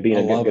after, and being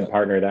a good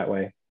partner that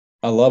way.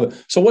 I love it.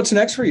 So what's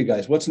next for you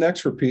guys? What's next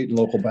for Pete and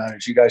Local Bounti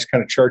as you guys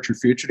kind of chart your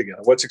future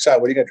together? What's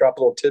exciting? What are you going to drop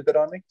a little tidbit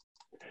on me?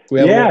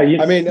 You got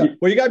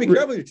to be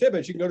careful with your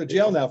tidbits. You can go to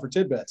jail now for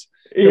tidbits.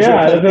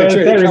 Yeah,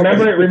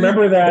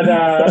 remember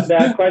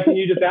that question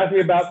you just asked me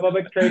about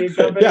public trading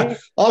company? Yeah,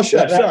 I'll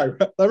shut. Sorry.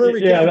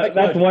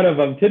 That's one of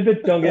them.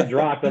 Tidbits don't get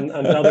dropped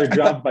until they're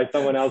dropped by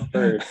someone else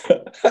first.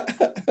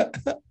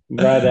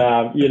 But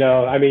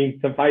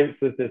suffice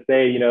it to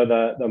say,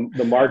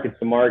 the market's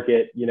the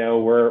market.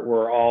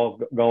 We're all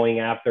going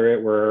after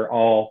it. We're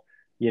all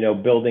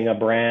building a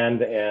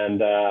brand, and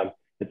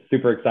it's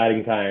super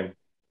exciting time.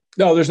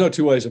 No, there's no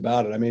two ways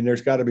about it. I mean,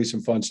 there's got to be some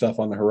fun stuff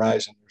on the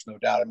horizon. There's no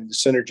doubt. I mean, the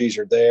synergies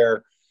are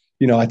there.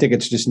 I think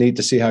it's just neat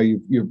to see how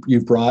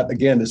you've brought,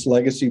 again, this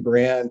legacy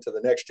brand to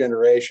the next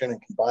generation and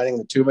combining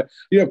the two.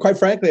 Quite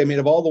frankly, I mean,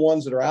 of all the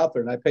ones that are out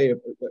there, and I pay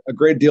a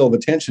great deal of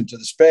attention to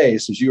the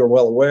space, as you are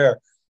well aware,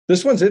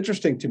 this one's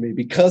interesting to me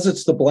because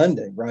it's the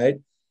blending, right?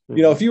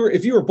 Mm-hmm.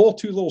 If you were both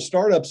two little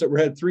startups that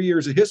had 3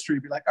 years of history,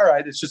 you'd be like, all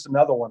right, it's just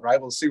another one,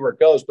 right? We'll see where it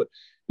goes. But,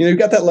 you've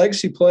got that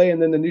legacy play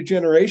and then the new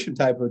generation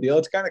type of deal.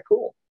 It's kind of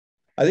cool.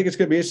 I think it's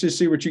going to be interesting to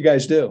see what you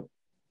guys do.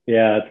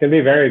 Yeah, it's going to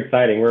be very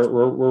exciting.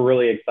 We're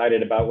really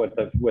excited about what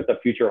the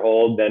future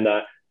holds. And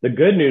the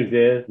good news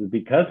is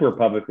because we're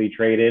publicly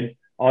traded,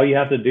 all you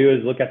have to do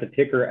is look at the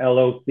ticker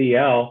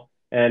LOCL,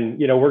 and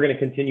we're going to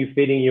continue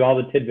feeding you all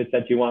the tidbits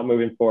that you want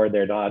moving forward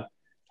there, Todd.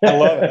 I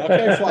love it.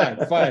 Okay,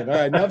 fine. All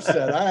right, enough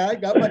said. I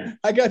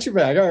got you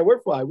back. All right, we're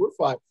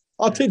fine.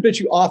 I'll tidbit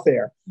you off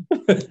air.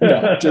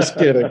 No, just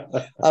kidding.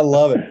 I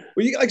love it.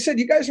 Well, like I said,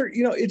 you guys are,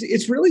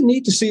 it's really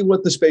neat to see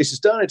what the space has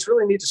done. It's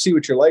really neat to see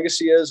what your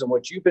legacy is and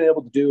what you've been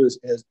able to do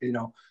as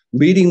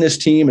leading this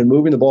team and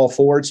moving the ball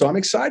forward. So I'm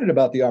excited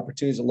about the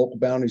opportunities that Local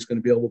Bounti is going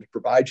to be able to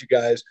provide you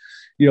guys,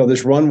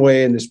 this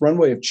runway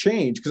of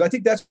change. Because I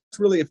think that's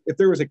really, if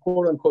there was a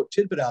quote unquote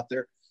tidbit out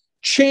there,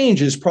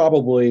 change is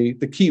probably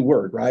the key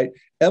word, right?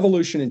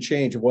 Evolution and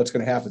change of what's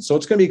going to happen. So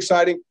it's going to be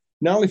exciting,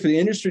 not only for the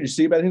industry to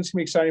see, but I think it's going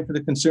to be exciting for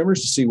the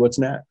consumers to see what's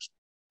next.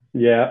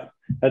 Yeah,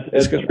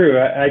 that's true.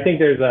 I think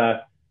there's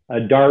a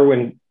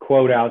Darwin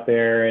quote out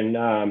there, and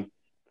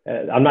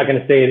I'm not going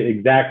to say it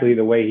exactly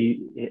the way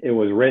it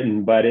was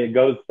written, but it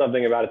goes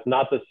something about it's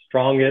not the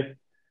strongest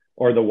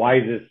or the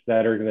wisest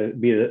that are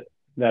going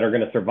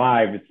to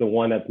survive. It's the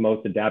one that's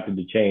most adapted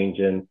to change,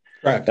 and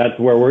Correct. that's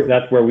where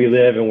we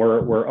live, and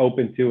we're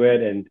open to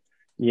it. And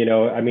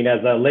I mean,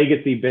 as a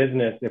legacy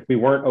business, if we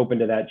weren't open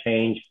to that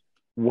change,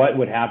 what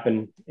would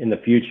happen in the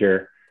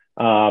future?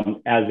 As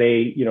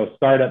a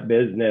startup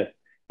business,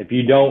 if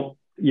you don't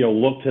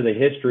look to the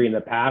history in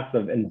the past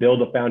and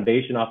build a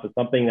foundation off of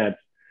something that's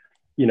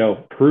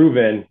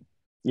proven,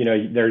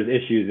 there's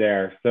issues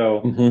there.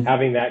 So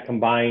having that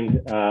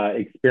combined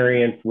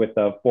experience with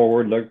a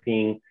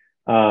forward-looking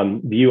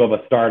view of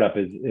a startup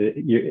is,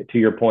 to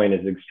your point,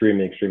 is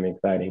extremely, extremely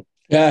exciting.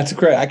 Yeah, it's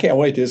great. I can't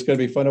wait. It's going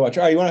to be fun to watch.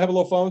 All right, you want to have a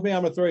little fun with me?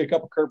 I'm going to throw you a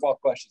couple curveball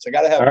questions. I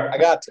got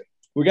to.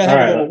 We got to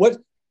have a little.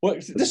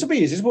 What? This will be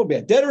easy. This will be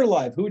a dead or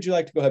alive. Who would you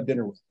like to go have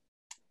dinner with?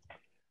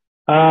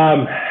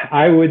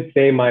 I would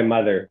say my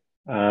mother.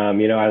 I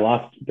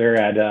lost her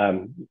at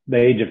the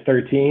age of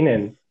 13,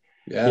 and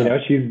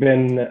she's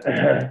been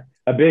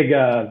a big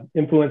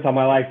influence on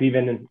my life,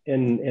 even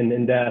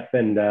in death.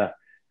 And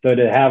so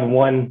to have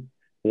one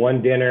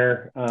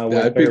dinner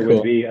with her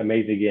would be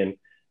amazing. Again,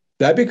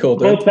 that'd be cool.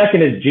 Close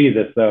second is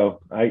Jesus, though.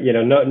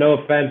 No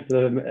offense.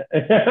 We'll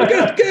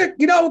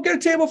get a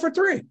table for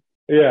three.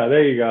 Yeah,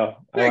 there you go.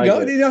 There you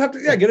go. You don't have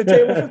to. Yeah, get a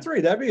table for three.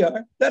 That'd be all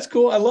right. That's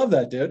cool. I love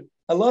that, dude.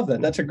 I love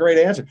that. That's a great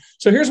answer.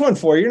 So here's one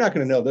for you. You're not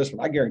going to know this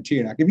one. I guarantee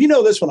you're not. If you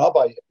know this one, I'll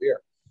buy you a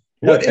beer.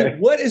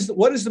 What is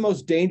the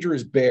most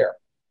dangerous bear?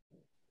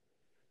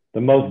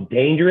 The most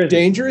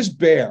dangerous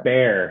bear.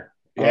 Bear.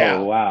 Yeah.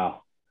 Oh,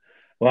 wow.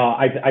 Well,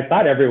 I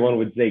thought everyone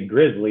would say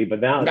grizzly, but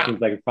now it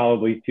seems like it's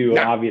probably too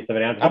obvious of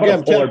an answer. How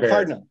about a polar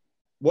bear?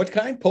 What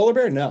kind? Polar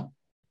bear? No.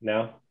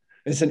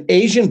 It's an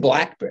Asian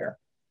black bear.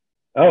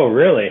 Oh,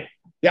 really?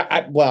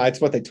 Yeah,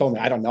 it's what they told me.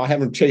 I don't know. I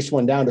haven't chased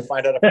one down to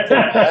find out if it's my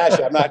ash.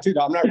 I'm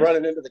not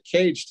running into the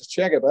cage to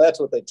check it, but that's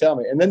what they tell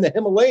me. And then the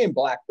Himalayan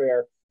black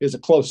bear is a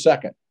close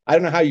second. I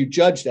don't know how you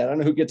judge that. I don't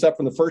know who gets up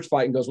from the first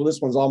fight and goes, well,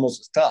 this one's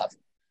almost as tough.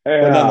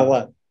 Yeah. But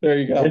nonetheless, there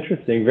you go.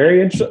 Interesting.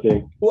 Very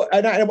interesting.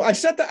 I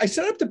set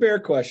up the bear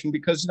question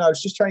because I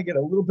was just trying to get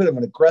a little bit of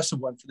an aggressive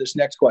one for this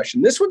next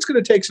question. This one's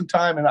going to take some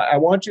time, and I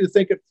want you to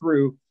think it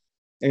through.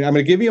 And I'm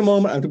going to give you a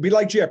moment. I'm going to be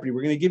like Jeopardy.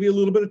 We're going to give you a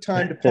little bit of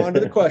time to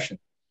ponder the question.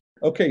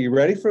 Okay, you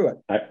ready for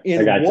it?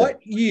 In what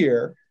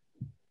year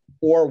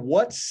or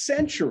what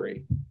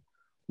century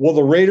will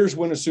the Raiders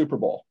win a Super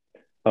Bowl?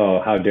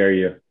 Oh, how dare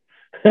you.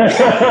 You're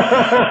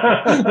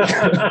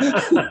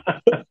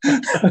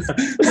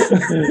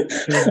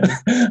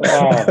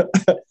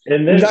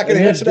not going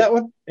to answer that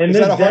one? In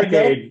this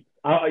decade,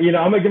 I'm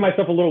going to give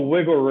myself a little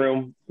wiggle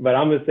room, but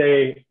I'm going to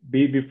say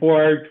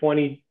before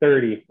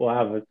 2030, we'll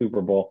have a Super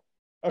Bowl.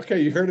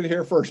 Okay, you heard it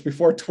here first,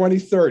 before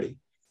 2030.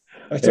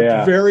 That's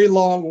a very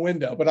long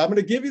window, but I'm going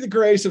to give you the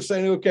grace of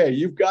saying, okay,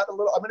 you've got a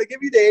little, I'm going to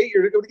give you the 8,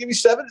 you're going to give you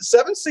seven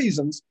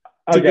seasons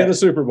to get a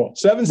Super Bowl.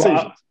 7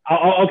 seasons.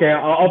 I'll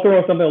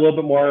throw something a little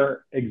bit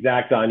more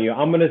exact on you.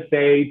 I'm going to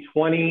say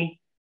 20,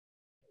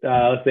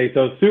 let's say,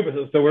 so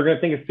we're going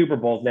to think of Super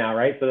Bowls now,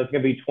 right? So that's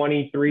going to be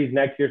 23s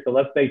next year. So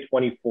let's say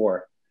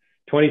 2024,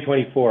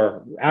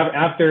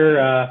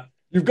 after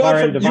you've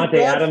gone from Davante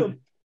Adams.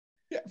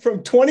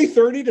 From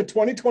 2030 to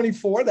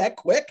 2024, that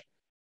quick?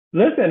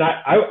 Listen,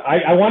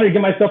 I wanted to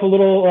give myself a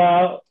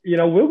little,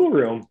 wiggle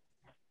room.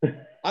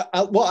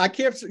 I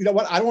can't, you know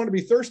what? I don't want to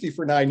be thirsty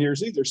for 9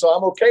 years either, so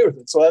I'm okay with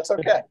it. So that's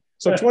okay.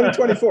 So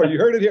 2024, you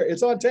heard it here.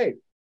 It's on tape.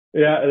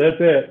 Yeah, that's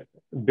it.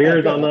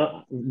 Beers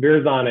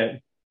on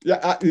it.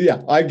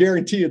 Yeah, I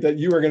guarantee you that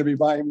you are going to be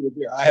buying me a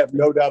beer. I have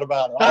no doubt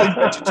about it. I'll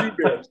bet you 2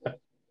 beers.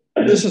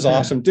 This is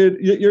awesome, dude.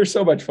 You're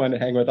so much fun to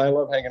hang with. I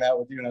love hanging out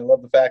with you, and I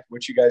love the fact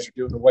what you guys are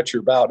doing and what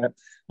you're about. And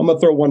I'm going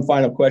to throw one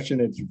final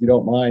question in, if you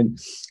don't mind,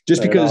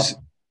 just because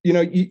you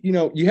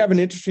have an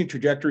interesting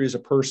trajectory as a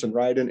person,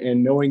 right?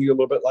 And knowing you a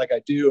little bit like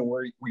I do, and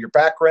where your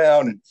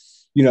background, and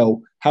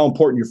how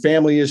important your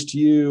family is to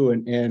you,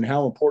 and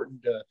how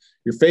important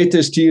your faith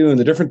is to you, and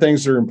the different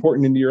things that are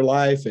important into your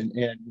life, and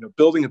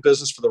building a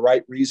business for the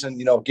right reason.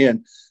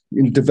 Again,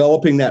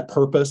 developing that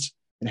purpose.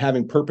 And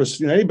having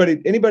purpose,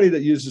 anybody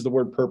that uses the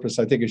word purpose,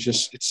 I think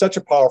it's such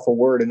a powerful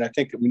word. And I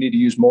think that we need to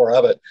use more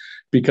of it,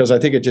 because I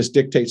think it just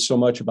dictates so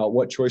much about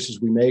what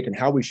choices we make and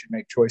how we should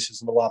make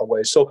choices in a lot of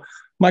ways. So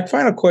my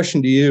final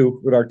question to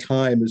you with our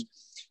time is,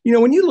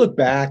 when you look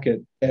back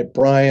at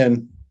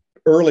Brian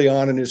early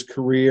on in his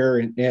career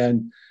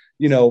and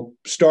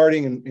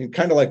starting and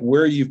kind of like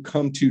where you've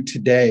come to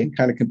today, and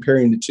kind of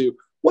comparing the two,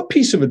 what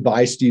piece of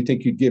advice do you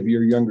think you'd give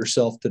your younger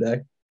self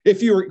today?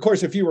 If you were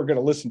going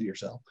to listen to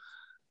yourself.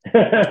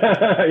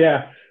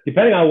 Yeah,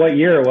 depending on what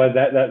year it was,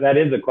 that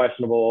is a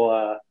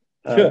questionable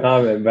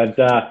comment, but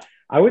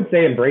I would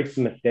say embrace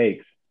the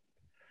mistakes.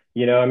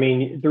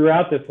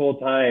 Throughout this whole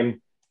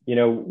time,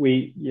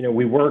 we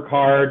work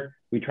hard,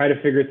 We try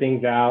to figure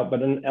things out,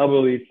 but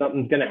inevitably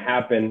something's going to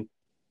happen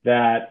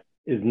that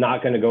is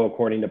not going to go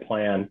according to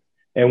plan.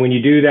 And when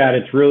you do that,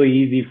 it's really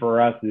easy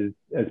for us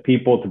as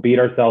people to beat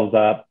ourselves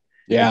up.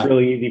 Yeah. It's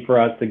really easy for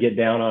us to get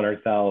down on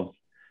ourselves.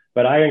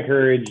 But I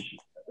encourage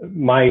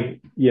my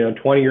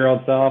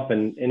 20-year-old self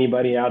and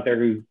anybody out there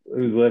who's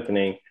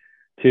listening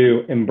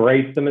to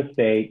embrace the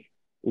mistake,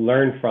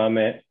 learn from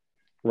it,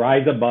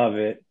 rise above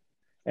it,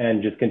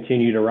 and just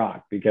continue to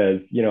rock, because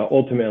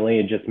ultimately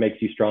it just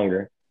makes you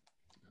stronger.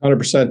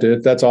 100%,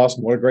 dude. That's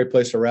awesome. What a great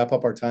place to wrap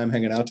up our time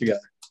hanging out together.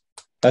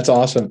 That's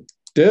awesome,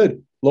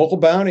 dude. Local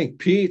Bounty,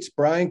 Pete's,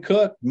 Brian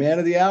Cook, man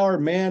of the hour,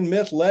 man,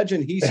 myth,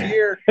 legend. He's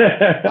here.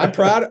 I'm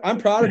proud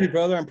of you,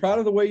 brother. I'm proud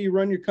of the way you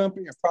run your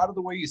company. I'm proud of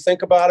the way you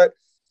think about it.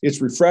 It's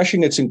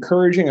refreshing. It's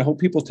encouraging. I hope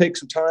people take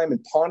some time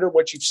and ponder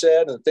what you've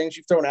said and the things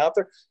you've thrown out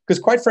there, because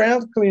quite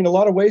frankly, in a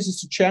lot of ways,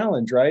 it's a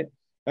challenge, right?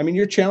 I mean,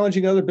 you're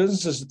challenging other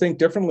businesses to think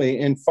differently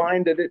and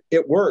find that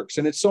it works.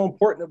 And it's so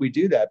important that we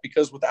do that,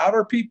 because without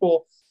our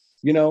people,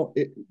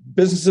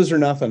 businesses are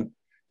nothing.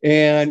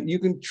 And you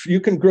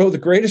can grow the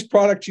greatest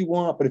product you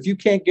want, but if you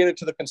can't get it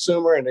to the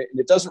consumer and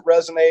it doesn't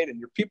resonate and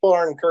your people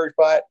aren't encouraged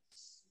by it,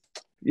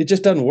 it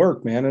just doesn't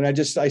work, man. And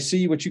I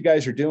see what you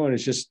guys are doing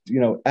is just,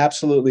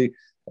 absolutely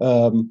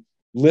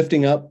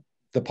lifting up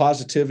the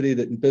positivity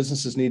that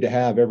businesses need to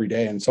have every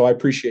day. And so I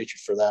appreciate you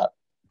for that.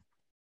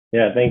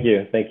 Yeah. Thank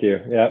you.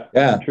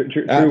 Yeah.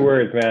 True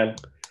words, man.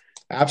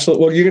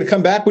 Absolutely. Well, you're going to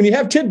come back when you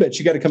have tidbits.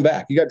 You got to come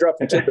back. You got to drop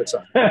some tidbits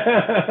on.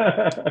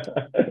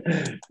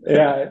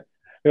 Yeah.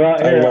 Well,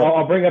 here,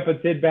 I'll bring up a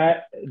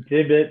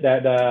tidbit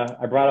that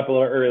I brought up a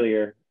little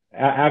earlier.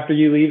 After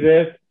you leave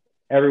this,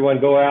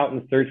 everyone go out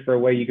and search for a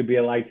way you could be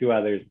a light to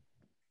others.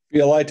 Be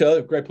a light to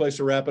others. Great place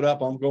to wrap it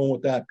up. I'm going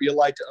with that. Be a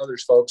light to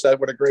others, folks.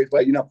 What a great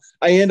way.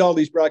 I end all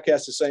these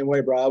broadcasts the same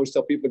way, bro. I always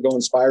tell people to go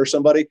inspire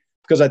somebody,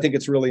 because I think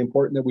it's really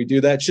important that we do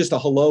that. It's just a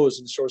hello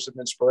is a source of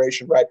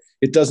inspiration, right?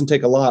 It doesn't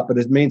take a lot, but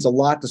it means a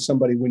lot to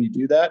somebody when you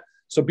do that.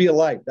 So be a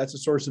light. That's a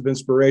source of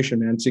inspiration,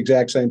 man. It's the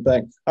exact same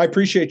thing. I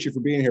appreciate you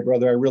for being here,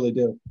 brother. I really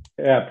do.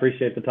 Yeah,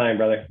 appreciate the time,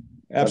 brother.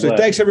 Absolutely.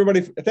 Thanks,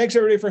 everybody. Thanks,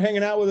 everybody, for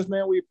hanging out with us,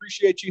 man. We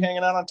appreciate you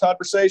hanging out on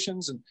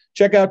Toddversations, and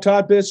check out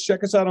Todd Bits.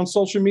 Check us out on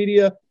social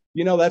media.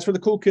 That's where the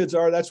cool kids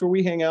are. That's where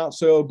we hang out.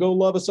 So go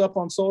love us up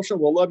on social.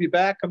 We'll love you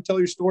back. Come tell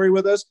your story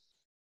with us.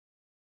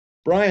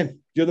 Brian,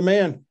 you're the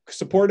man.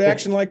 Support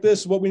action like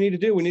this is what we need to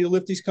do. We need to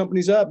lift these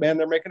companies up, man.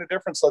 They're making a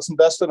difference. Let's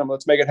invest in them.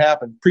 Let's make it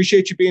happen.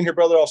 Appreciate you being here,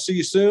 brother. I'll see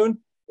you soon.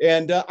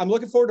 And I'm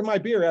looking forward to my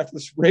beer after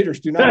the Raiders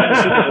do not win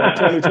the Super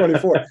Bowl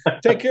 2024.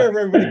 Take care of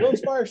everybody. Go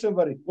inspire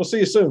somebody. We'll see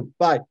you soon.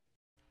 Bye.